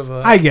little bit of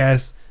a... I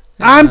guess.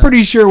 I'm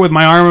pretty sure with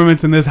my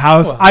armaments in this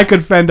house, I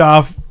could fend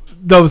off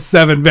those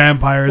 7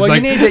 vampires. Well,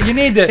 like, you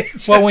need to.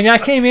 Well, when I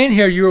came in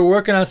here, you were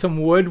working on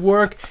some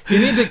woodwork. You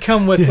need to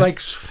come with like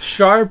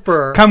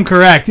sharper. Come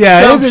correct,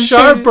 yeah. Some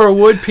sharper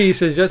wood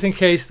pieces, just in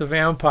case the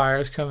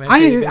vampires come in.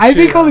 I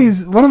think all these.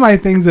 One of my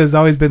things has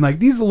always been like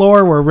these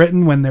lore were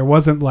written when there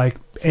wasn't like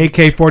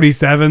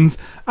AK-47s.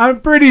 I'm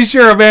pretty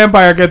sure a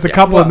vampire gets a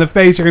couple in the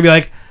face. You're gonna be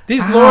like.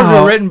 These lores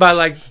were written by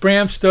like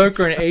Bram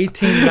Stoker in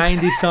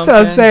 1890 something.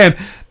 So I'm saying,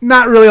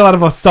 not really a lot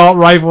of assault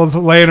rifles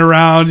laying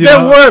around.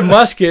 There were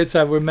muskets,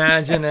 I would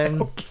imagine, and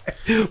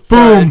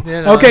boom.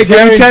 You know, okay,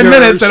 give me 10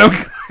 minutes.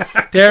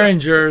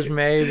 Derringers,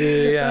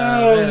 maybe.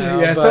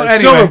 Yeah, but so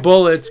anyway. silver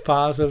bullets,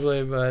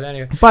 possibly. But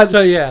anyway.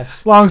 So yes.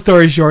 Long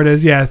story short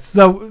is yes.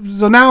 So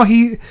now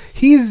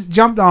he's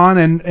jumped on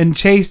and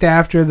chased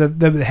after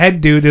the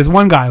head dude. There's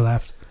one guy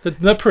left.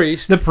 The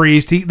priest. The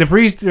priest. The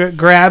priest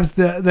grabs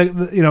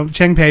the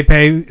Cheng Pei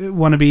Pei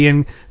wannabe,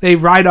 and they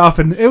ride off.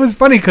 And it was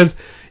funny because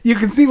you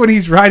can see when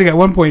he's riding at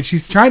one point,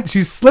 she's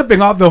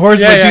slipping off the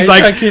horse,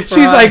 but she's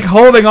like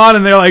holding on,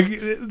 and they're like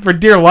for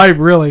dear life,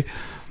 really.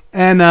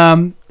 And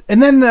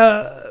then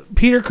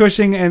Peter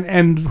Cushing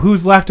and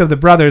who's left of the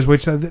brothers,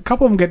 which a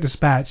couple of them get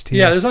dispatched here.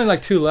 Yeah, there's only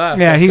like 2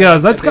 left. Yeah, he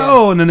goes, let's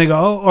go, and then they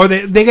go, or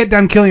they get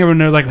done killing everyone,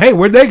 and they're like, hey,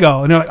 where'd they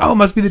go? And they're like, oh, it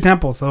must be the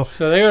temple. So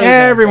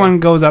everyone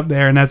goes up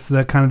there, and that's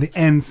the kind of the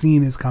end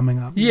scene is coming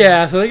up.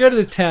 Yeah, so they go to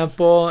the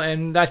temple,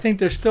 and I think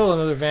there's still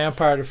another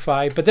vampire to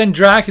fight, but then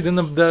Dracula, then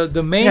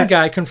the main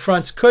guy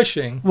confronts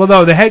Cushing. Well,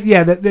 no,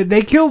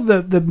 they killed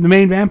the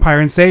main vampire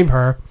and save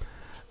her.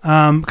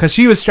 Because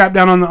she was strapped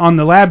down on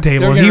the lab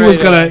table,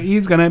 and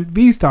he's gonna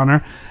beast on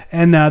her,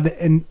 and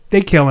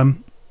they kill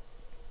him,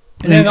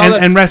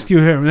 and rescue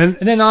him. And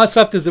then all that's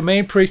left is the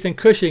main priest and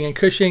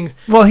Cushing.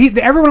 Well,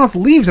 everyone else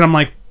leaves, and I'm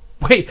like,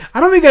 wait, I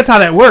don't think that's how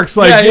that works.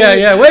 Like,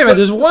 yeah. Wait a minute,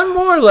 there's one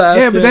more left.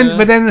 Yeah,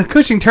 but then the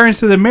Cushing turns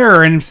to the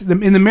mirror, and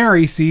in the mirror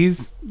he sees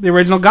the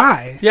original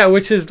guy. Yeah,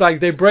 which is like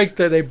they broke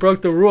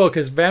the rule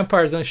because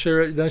vampires don't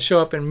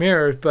show up in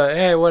mirrors. But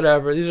hey,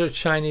 whatever. These are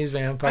Chinese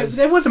vampires.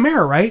 It was a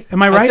mirror, right?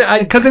 Am I right?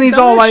 Because then he's I'm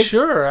all not like,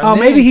 sure.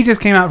 Maybe he just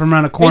came out from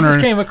around a corner. He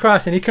just came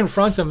across and he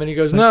confronts him and he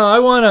goes, "No, I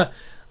want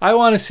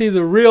to see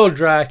the real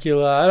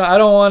Dracula. I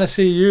don't want to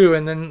see you."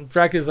 And then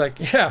Dracula's like,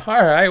 "Yeah,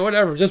 all right,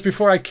 whatever. Just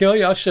before I kill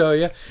you, I'll show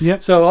you."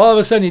 Yep. So all of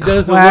a sudden he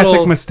does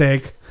classic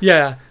mistake.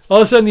 Yeah.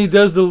 All of a sudden he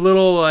does the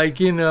little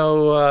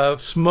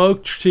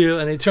smoke shield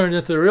and he turns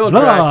into the real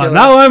Dracula.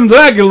 Now I'm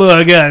Dracula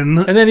again.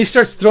 And then he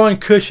starts throwing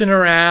Cushing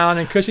around,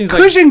 and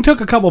Cushing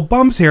took a couple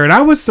bumps here, and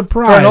I was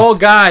surprised. For an old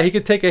guy, he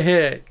could take a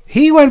hit.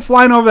 He went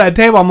flying over that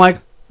table. I'm like,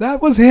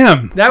 that was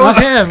him. That was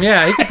him,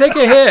 yeah. He could take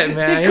a hit,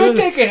 man. He could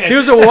take a hit. He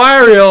was a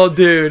wiry old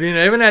dude,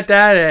 even at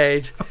that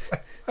age.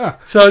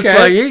 So it's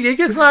like he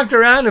gets knocked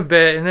around a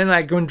bit, and then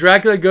like when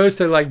Dracula goes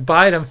to like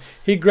bite him,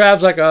 he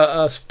grabs like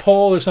a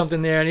pole or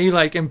something there, and he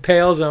like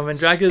impales him, and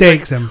Dracula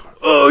stakes him.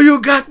 "Oh, you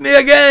got me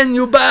again,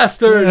 you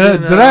bastard!"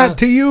 Drat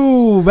to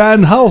you,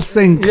 Van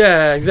Helsing.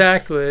 Yeah,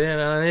 exactly.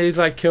 And he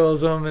like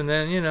kills him, and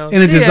then in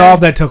a dissolve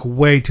that took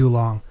way too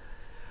long.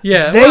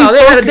 Yeah,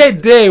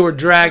 they were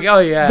dragging. Oh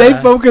yeah. They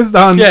focused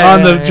on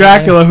the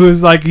Dracula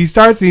who's like he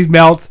starts, he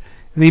melts,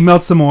 and he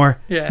melts some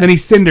more. Yeah. Then he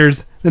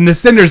cinders. Then the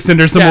cinders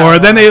some more.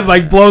 Then it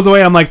like blows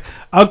away. I'm like,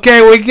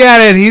 okay, we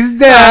get it. He's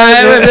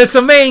dead. It's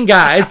the main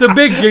guy. It's a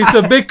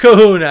big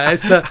kahuna.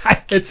 It's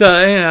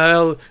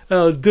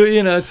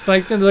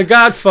like The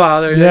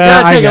Godfather. Yeah,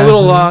 it's gotta take a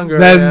little longer.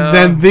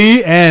 Then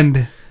the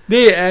end.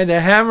 The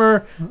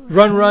Hammer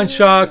Run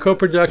Shaw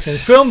co-production,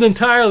 filmed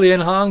entirely in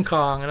Hong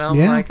Kong, and I'm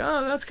like,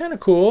 oh, that's kind of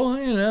cool,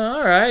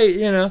 all right,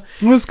 It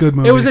was a good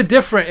movie. It was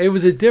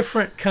a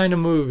different kind of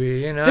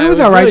movie, It was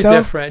all right, really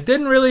though. different. It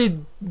didn't really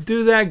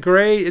do that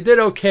great. It did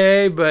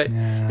okay, but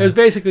it was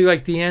basically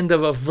like the end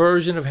of a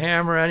version of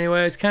Hammer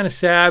anyway. It's kind of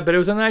sad, but it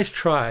was a nice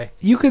try.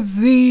 You could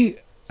see,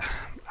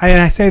 and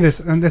I say this,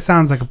 and this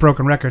sounds like a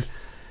broken record,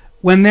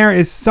 when there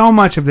is so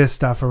much of this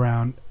stuff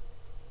around,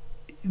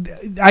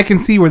 I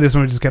can see where this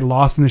one would just get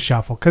lost in the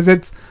shuffle because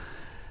it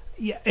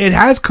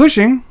has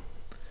Cushing,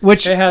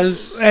 which it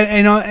has,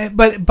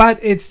 but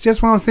it's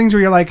just one of those things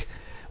where you're like,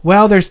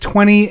 well, there's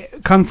 20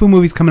 kung fu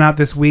movies coming out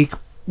this week.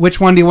 Which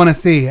one do you want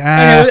to see?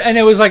 And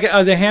it was like,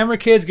 are the Hammer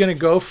kids gonna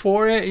go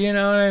for it? You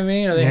know what I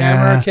mean? Are the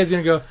Hammer kids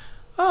gonna go,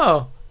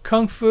 oh,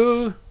 kung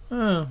fu?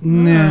 Oh,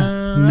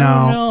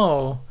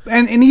 no.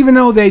 And even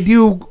though they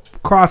do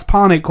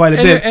cross-pollinate quite a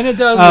bit, and it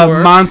does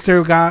work.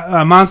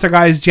 monster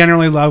guys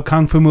generally love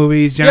kung fu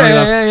movies.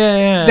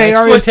 Yeah. They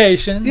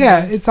exploitation.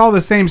 It's all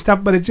the same stuff,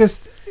 but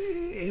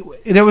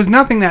there was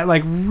nothing that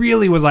like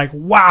really was like,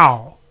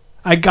 wow,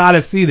 I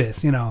gotta see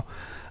this, you know.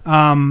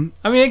 I mean,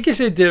 I guess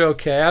it did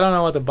okay. I don't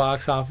know what the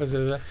box office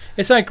is.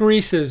 It's like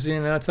Reese's,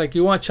 you know. It's like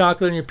you want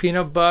chocolate in your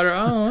peanut butter.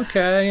 Oh,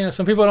 okay. You know,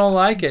 some people don't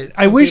like it.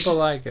 Some people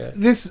like it.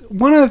 This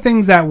one of the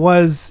things that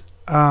was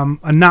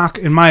a knock,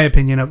 in my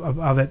opinion,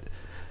 of it.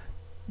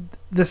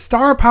 The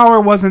star power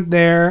wasn't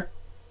there,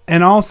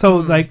 and also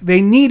like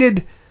they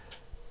needed.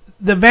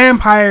 The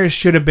vampires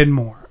should have been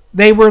more.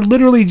 They were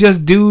literally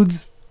just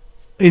dudes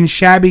in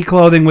shabby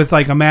clothing with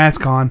like a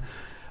mask on.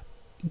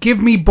 Give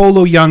me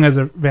Bolo Young as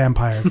a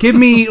vampire. Give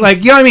me like,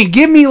 you know what I mean?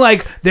 Give me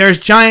like, there's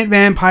giant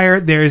vampire,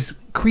 there's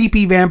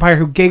creepy vampire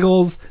who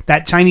giggles,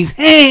 that Chinese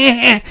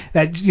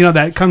that, you know,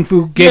 that kung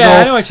fu giggle. Yeah,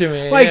 I know what you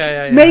mean.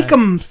 Like, make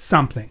them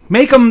something.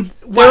 Make them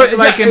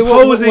like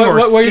imposing or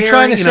scary. What you're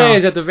trying to say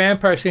is that the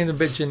vampire seemed a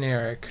bit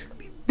generic.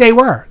 They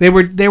were.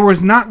 There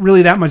was not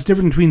really that much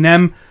difference between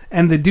them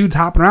and the dudes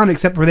hopping around,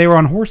 except for they were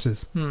on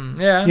horses.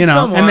 Yeah, you know,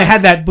 somewhat. And they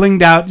had that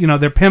blinged out, you know,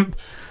 their pimp.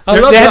 I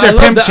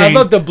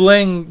love the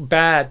bling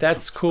bat.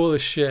 That's cool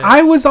as shit.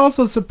 I was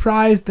also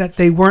surprised that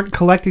they weren't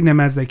collecting them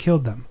as they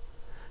killed them.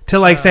 To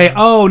like say,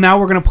 oh, now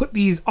we're going to put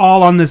these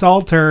all on this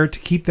altar to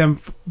keep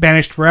them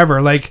banished forever.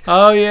 Like,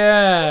 oh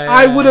yeah.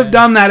 I would have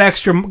done that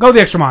go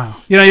the extra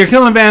mile. You know, you're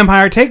killing a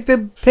vampire. Take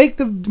the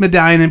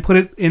medallion and put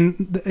it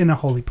in a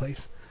holy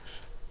place.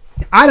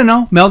 I don't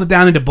know. Melt it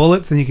down into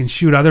bullets and you can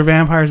shoot other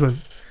vampires with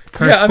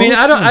cursed I mean,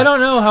 bullets. I don't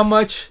know how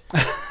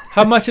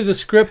much of the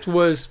script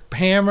was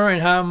Hammer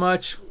and how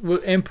much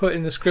input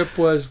in the script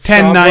was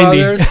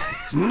 10-90.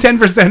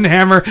 10%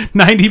 Hammer,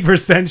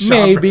 90% Shaw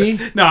maybe.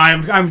 Brothers. No,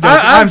 I'm joking.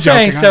 I'm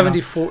joking. saying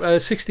 74,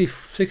 60,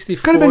 40.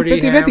 Could have been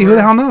 50-50. Who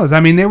the hell knows?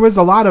 I mean, there was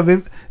a lot of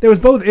there was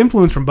both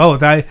influence from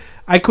both. I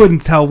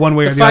couldn't tell one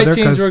way or the other. The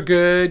fight scenes were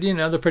good. You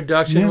know, the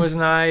production was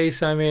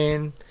nice. I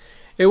mean,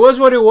 it was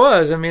what it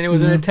was. I mean, it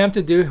was an attempt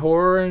to do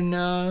horror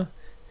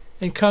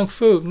and kung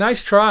fu.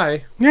 Nice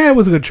try. Yeah, it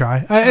was a good try.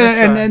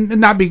 And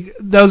not be.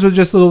 Those are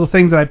just little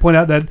things that I point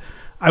out that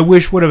I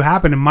wish would have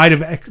happened and might have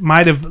headed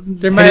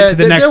to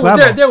the next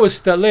level. There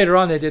was later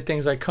on they did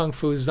things like Kung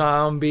Fu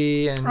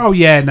Zombie and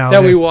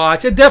we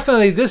watched.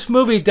 This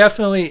movie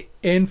definitely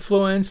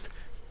influenced.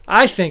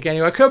 I think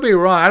anyway. I could be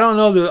wrong. I don't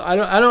know I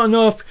don't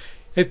know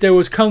if there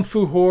was kung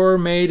fu horror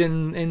made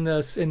in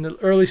the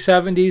early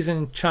 70s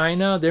in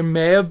China. There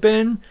may have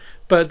been.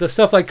 But the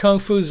stuff like Kung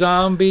Fu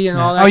Zombie and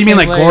all that. Oh, you mean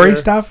like later. gory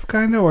stuff,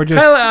 kind of, or just?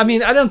 I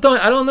mean, I don't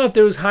know if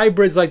there was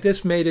hybrids like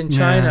this made in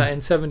China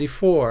in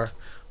 '74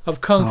 of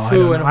Kung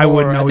Fu and horror. I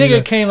wouldn't know. I think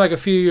either. it came like a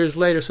few years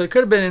later, so it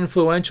could have been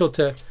influential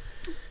to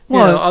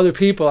other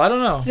people. I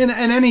don't know. And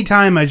any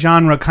time a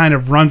genre kind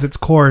of runs its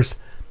course,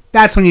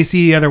 that's when you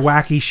see the other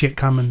wacky shit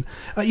coming.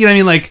 You know what I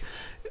mean? Like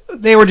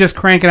they were just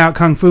cranking out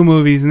Kung Fu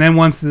movies, and then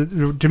once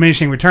the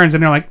diminishing returns,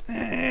 and they're like,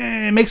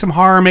 make some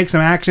horror, make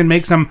some action,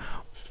 make some.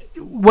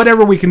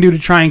 Whatever we can do to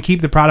try and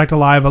keep the product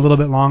alive a little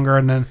bit longer,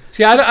 and then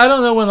see, I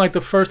don't know when like the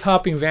first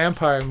hopping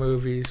vampire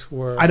movies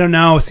were. I don't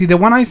know. See, the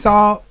one I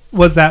saw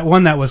was that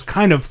one that was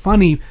kind of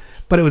funny,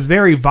 but it was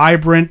very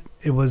vibrant.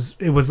 It was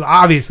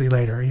obviously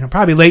later, you know,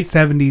 probably late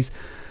 70s,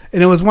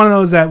 and it was one of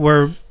those that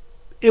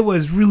it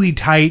was really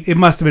tight. It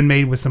must have been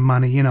made with some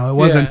money, you know. It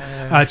wasn't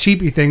a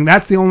cheapy thing.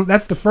 That's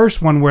the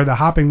first one where the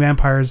hopping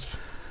vampires,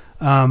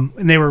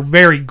 and they were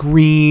very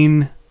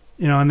green.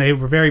 You know, and they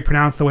were very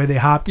pronounced the way they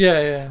hopped.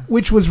 Yeah.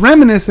 Which was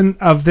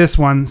reminiscent of this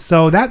one,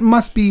 so that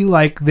must be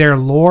like their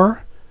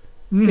lore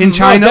in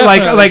China.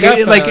 Like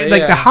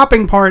the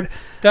hopping part.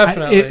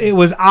 Definitely. It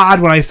was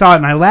odd when I saw it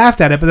and I laughed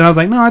at it, but then I was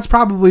like, no, it's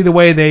probably the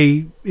way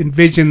they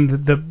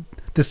envisioned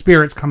the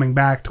spirits coming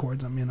back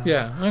towards them. You know.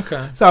 Yeah.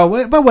 Okay.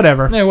 So, but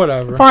whatever. Yeah,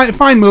 whatever.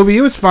 Fine movie.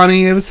 It was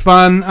funny. It was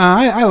fun.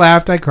 I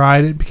laughed. I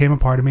cried. It became a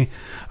part of me.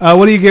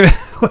 What do you give it?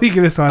 What do you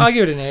give this one? I'll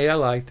give it an 8. I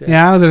liked it.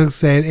 Yeah, I was gonna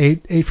say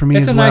 8 for me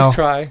as well. It's a nice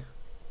try.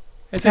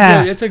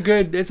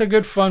 It's a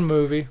good fun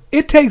movie.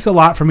 It takes a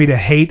lot for me to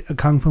hate a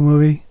kung fu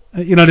movie.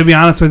 You know, to be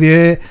honest with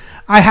you,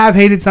 I have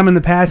hated some in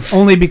the past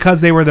only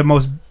because they were the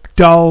most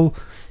dull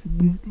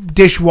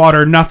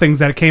dishwater nothings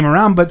that came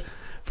around. But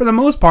for the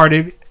most part,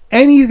 if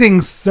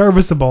anything's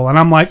serviceable, and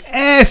I'm like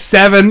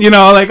 7. You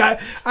know, like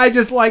I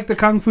just like the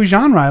kung fu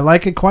genre. I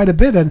like it quite a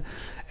bit, and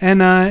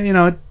you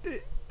know,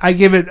 I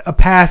give it a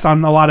pass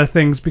on a lot of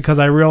things because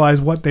I realize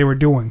what they were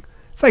doing.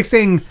 It's like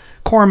saying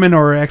Corman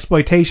or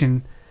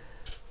exploitation.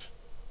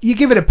 You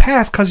give it a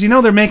pass because you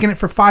know they're making it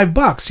for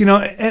 $5, you know,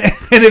 and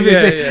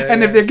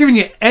if they're giving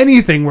you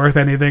anything worth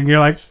anything, you're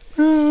like,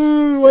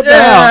 What the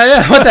hell?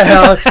 Yeah, what the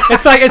hell?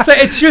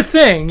 It's your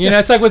thing, you know.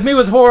 It's like with me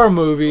with horror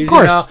movies. Of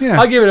course, you know,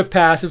 yeah. I'll give it a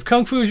pass. If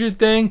Kung Fu's your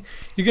thing,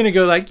 you're gonna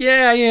go like,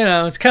 yeah, you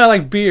know, it's kind of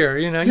like beer,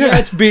 you know. Yeah,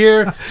 it's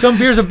beer. Some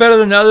beers are better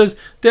than others.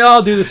 They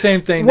all do the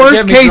same thing.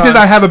 Worst case is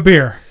I have a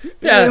beer.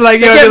 Yeah, like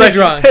they get me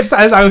drunk.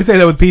 I would say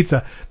that with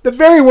pizza. The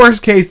very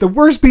worst case, the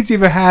worst pizza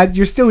you've ever had,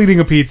 you're still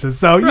eating a pizza.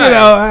 So you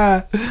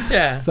know.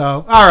 Yeah. So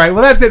all right,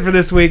 well that's it for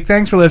this week.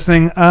 Thanks for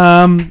listening.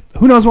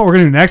 Who knows what we're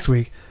gonna do next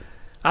week?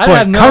 I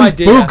have no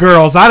idea. Kung Fu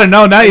Girls. I don't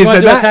know. Now you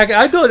said that.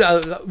 I do it.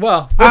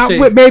 Well, we'll see.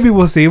 Maybe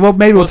we'll see. Well,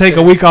 maybe we'll take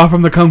a week off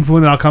from the Kung Fu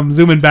and then I'll come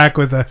zooming back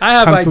with the I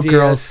have Kung Fu ideas.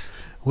 Girls.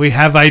 We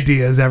have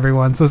ideas,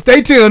 everyone. So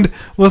stay tuned.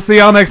 We'll see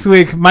y'all next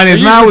week. My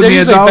name's Matt. With me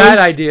as always. Bad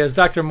ideas,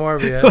 Dr.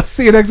 Morbius. We'll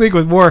see you next week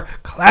with more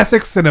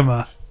classic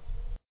cinema.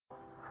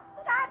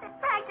 I've been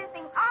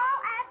practicing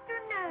all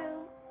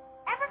afternoon,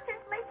 ever since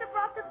Lisa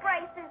brought the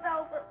braces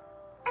over,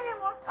 and I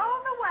walked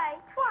all the way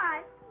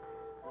twice.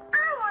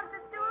 I wanted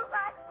to do it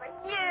right for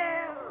you.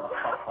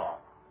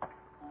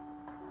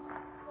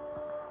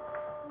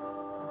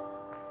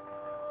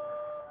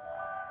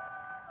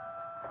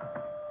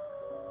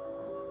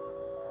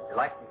 You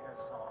like to hear a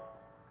song?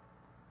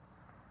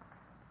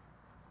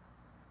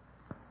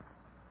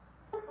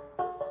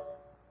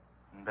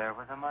 There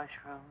was a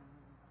mushroom,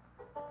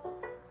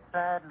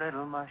 sad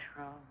little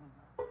mushroom.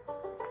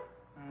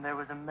 There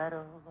was a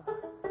meadow,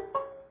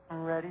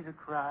 ready to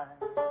cry.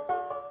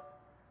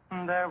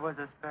 There was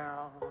a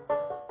sparrow,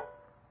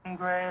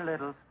 gray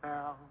little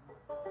sparrow.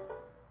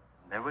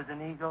 There was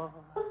an eagle,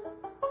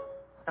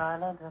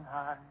 silent and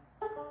high.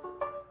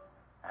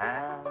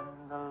 And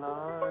the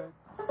Lord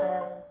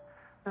said,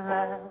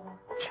 laugh,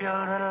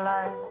 children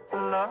laugh, the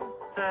Lord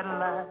said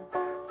laugh,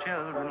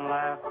 children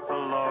laugh, the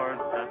Lord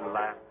said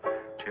laugh,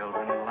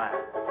 children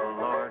laugh, the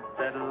Lord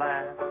said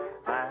laugh,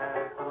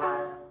 laugh,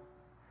 laugh.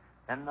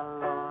 And the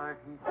Lord,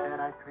 he said,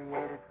 I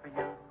created for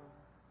you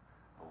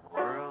a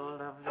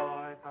world of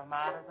joy from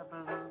out of the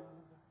blue.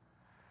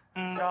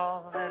 And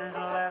all that is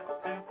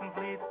left to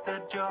complete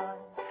the joy,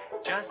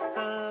 just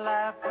the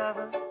laugh of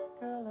a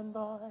girl and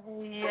boy,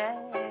 yeah,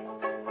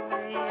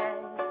 yeah,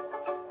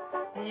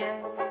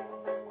 yeah.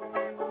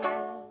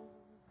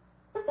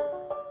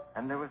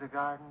 And there was a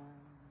garden,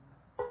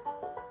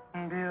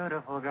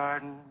 beautiful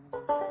garden,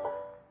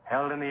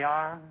 held in the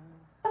arms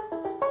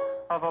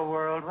of a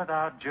world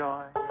without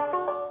joy.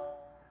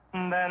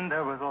 And then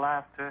there was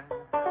laughter,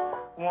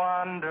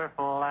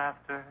 wonderful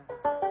laughter,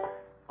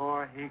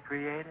 for he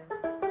created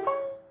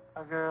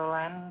a girl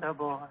and a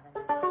boy.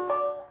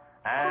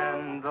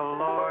 And the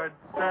Lord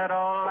said,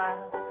 oh, laugh,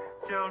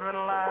 children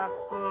laugh,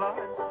 the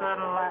Lord said,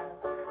 laugh,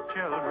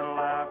 children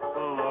laugh, the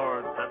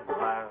Lord said,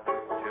 laugh,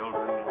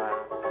 children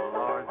laugh, the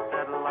Lord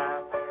said,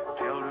 laugh,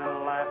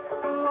 children laugh,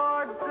 the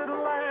Lord said,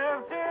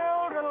 laugh,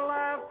 children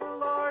laugh, the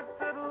Lord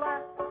said,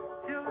 laugh,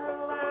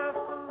 children laugh,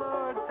 the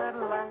Lord said,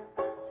 laugh,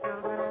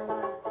 children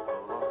laugh, the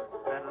Lord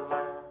said,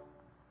 laugh.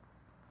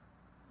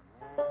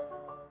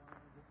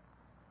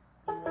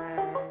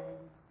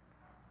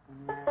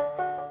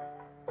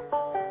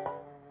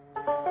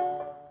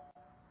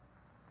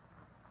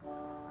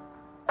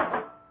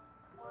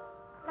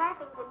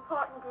 Laughing's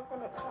important,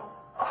 isn't it, Jane?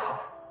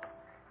 Oh,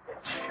 it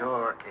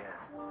sure is.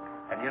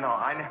 And you know,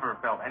 I never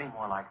felt any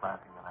more like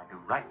laughing than I do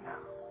right now.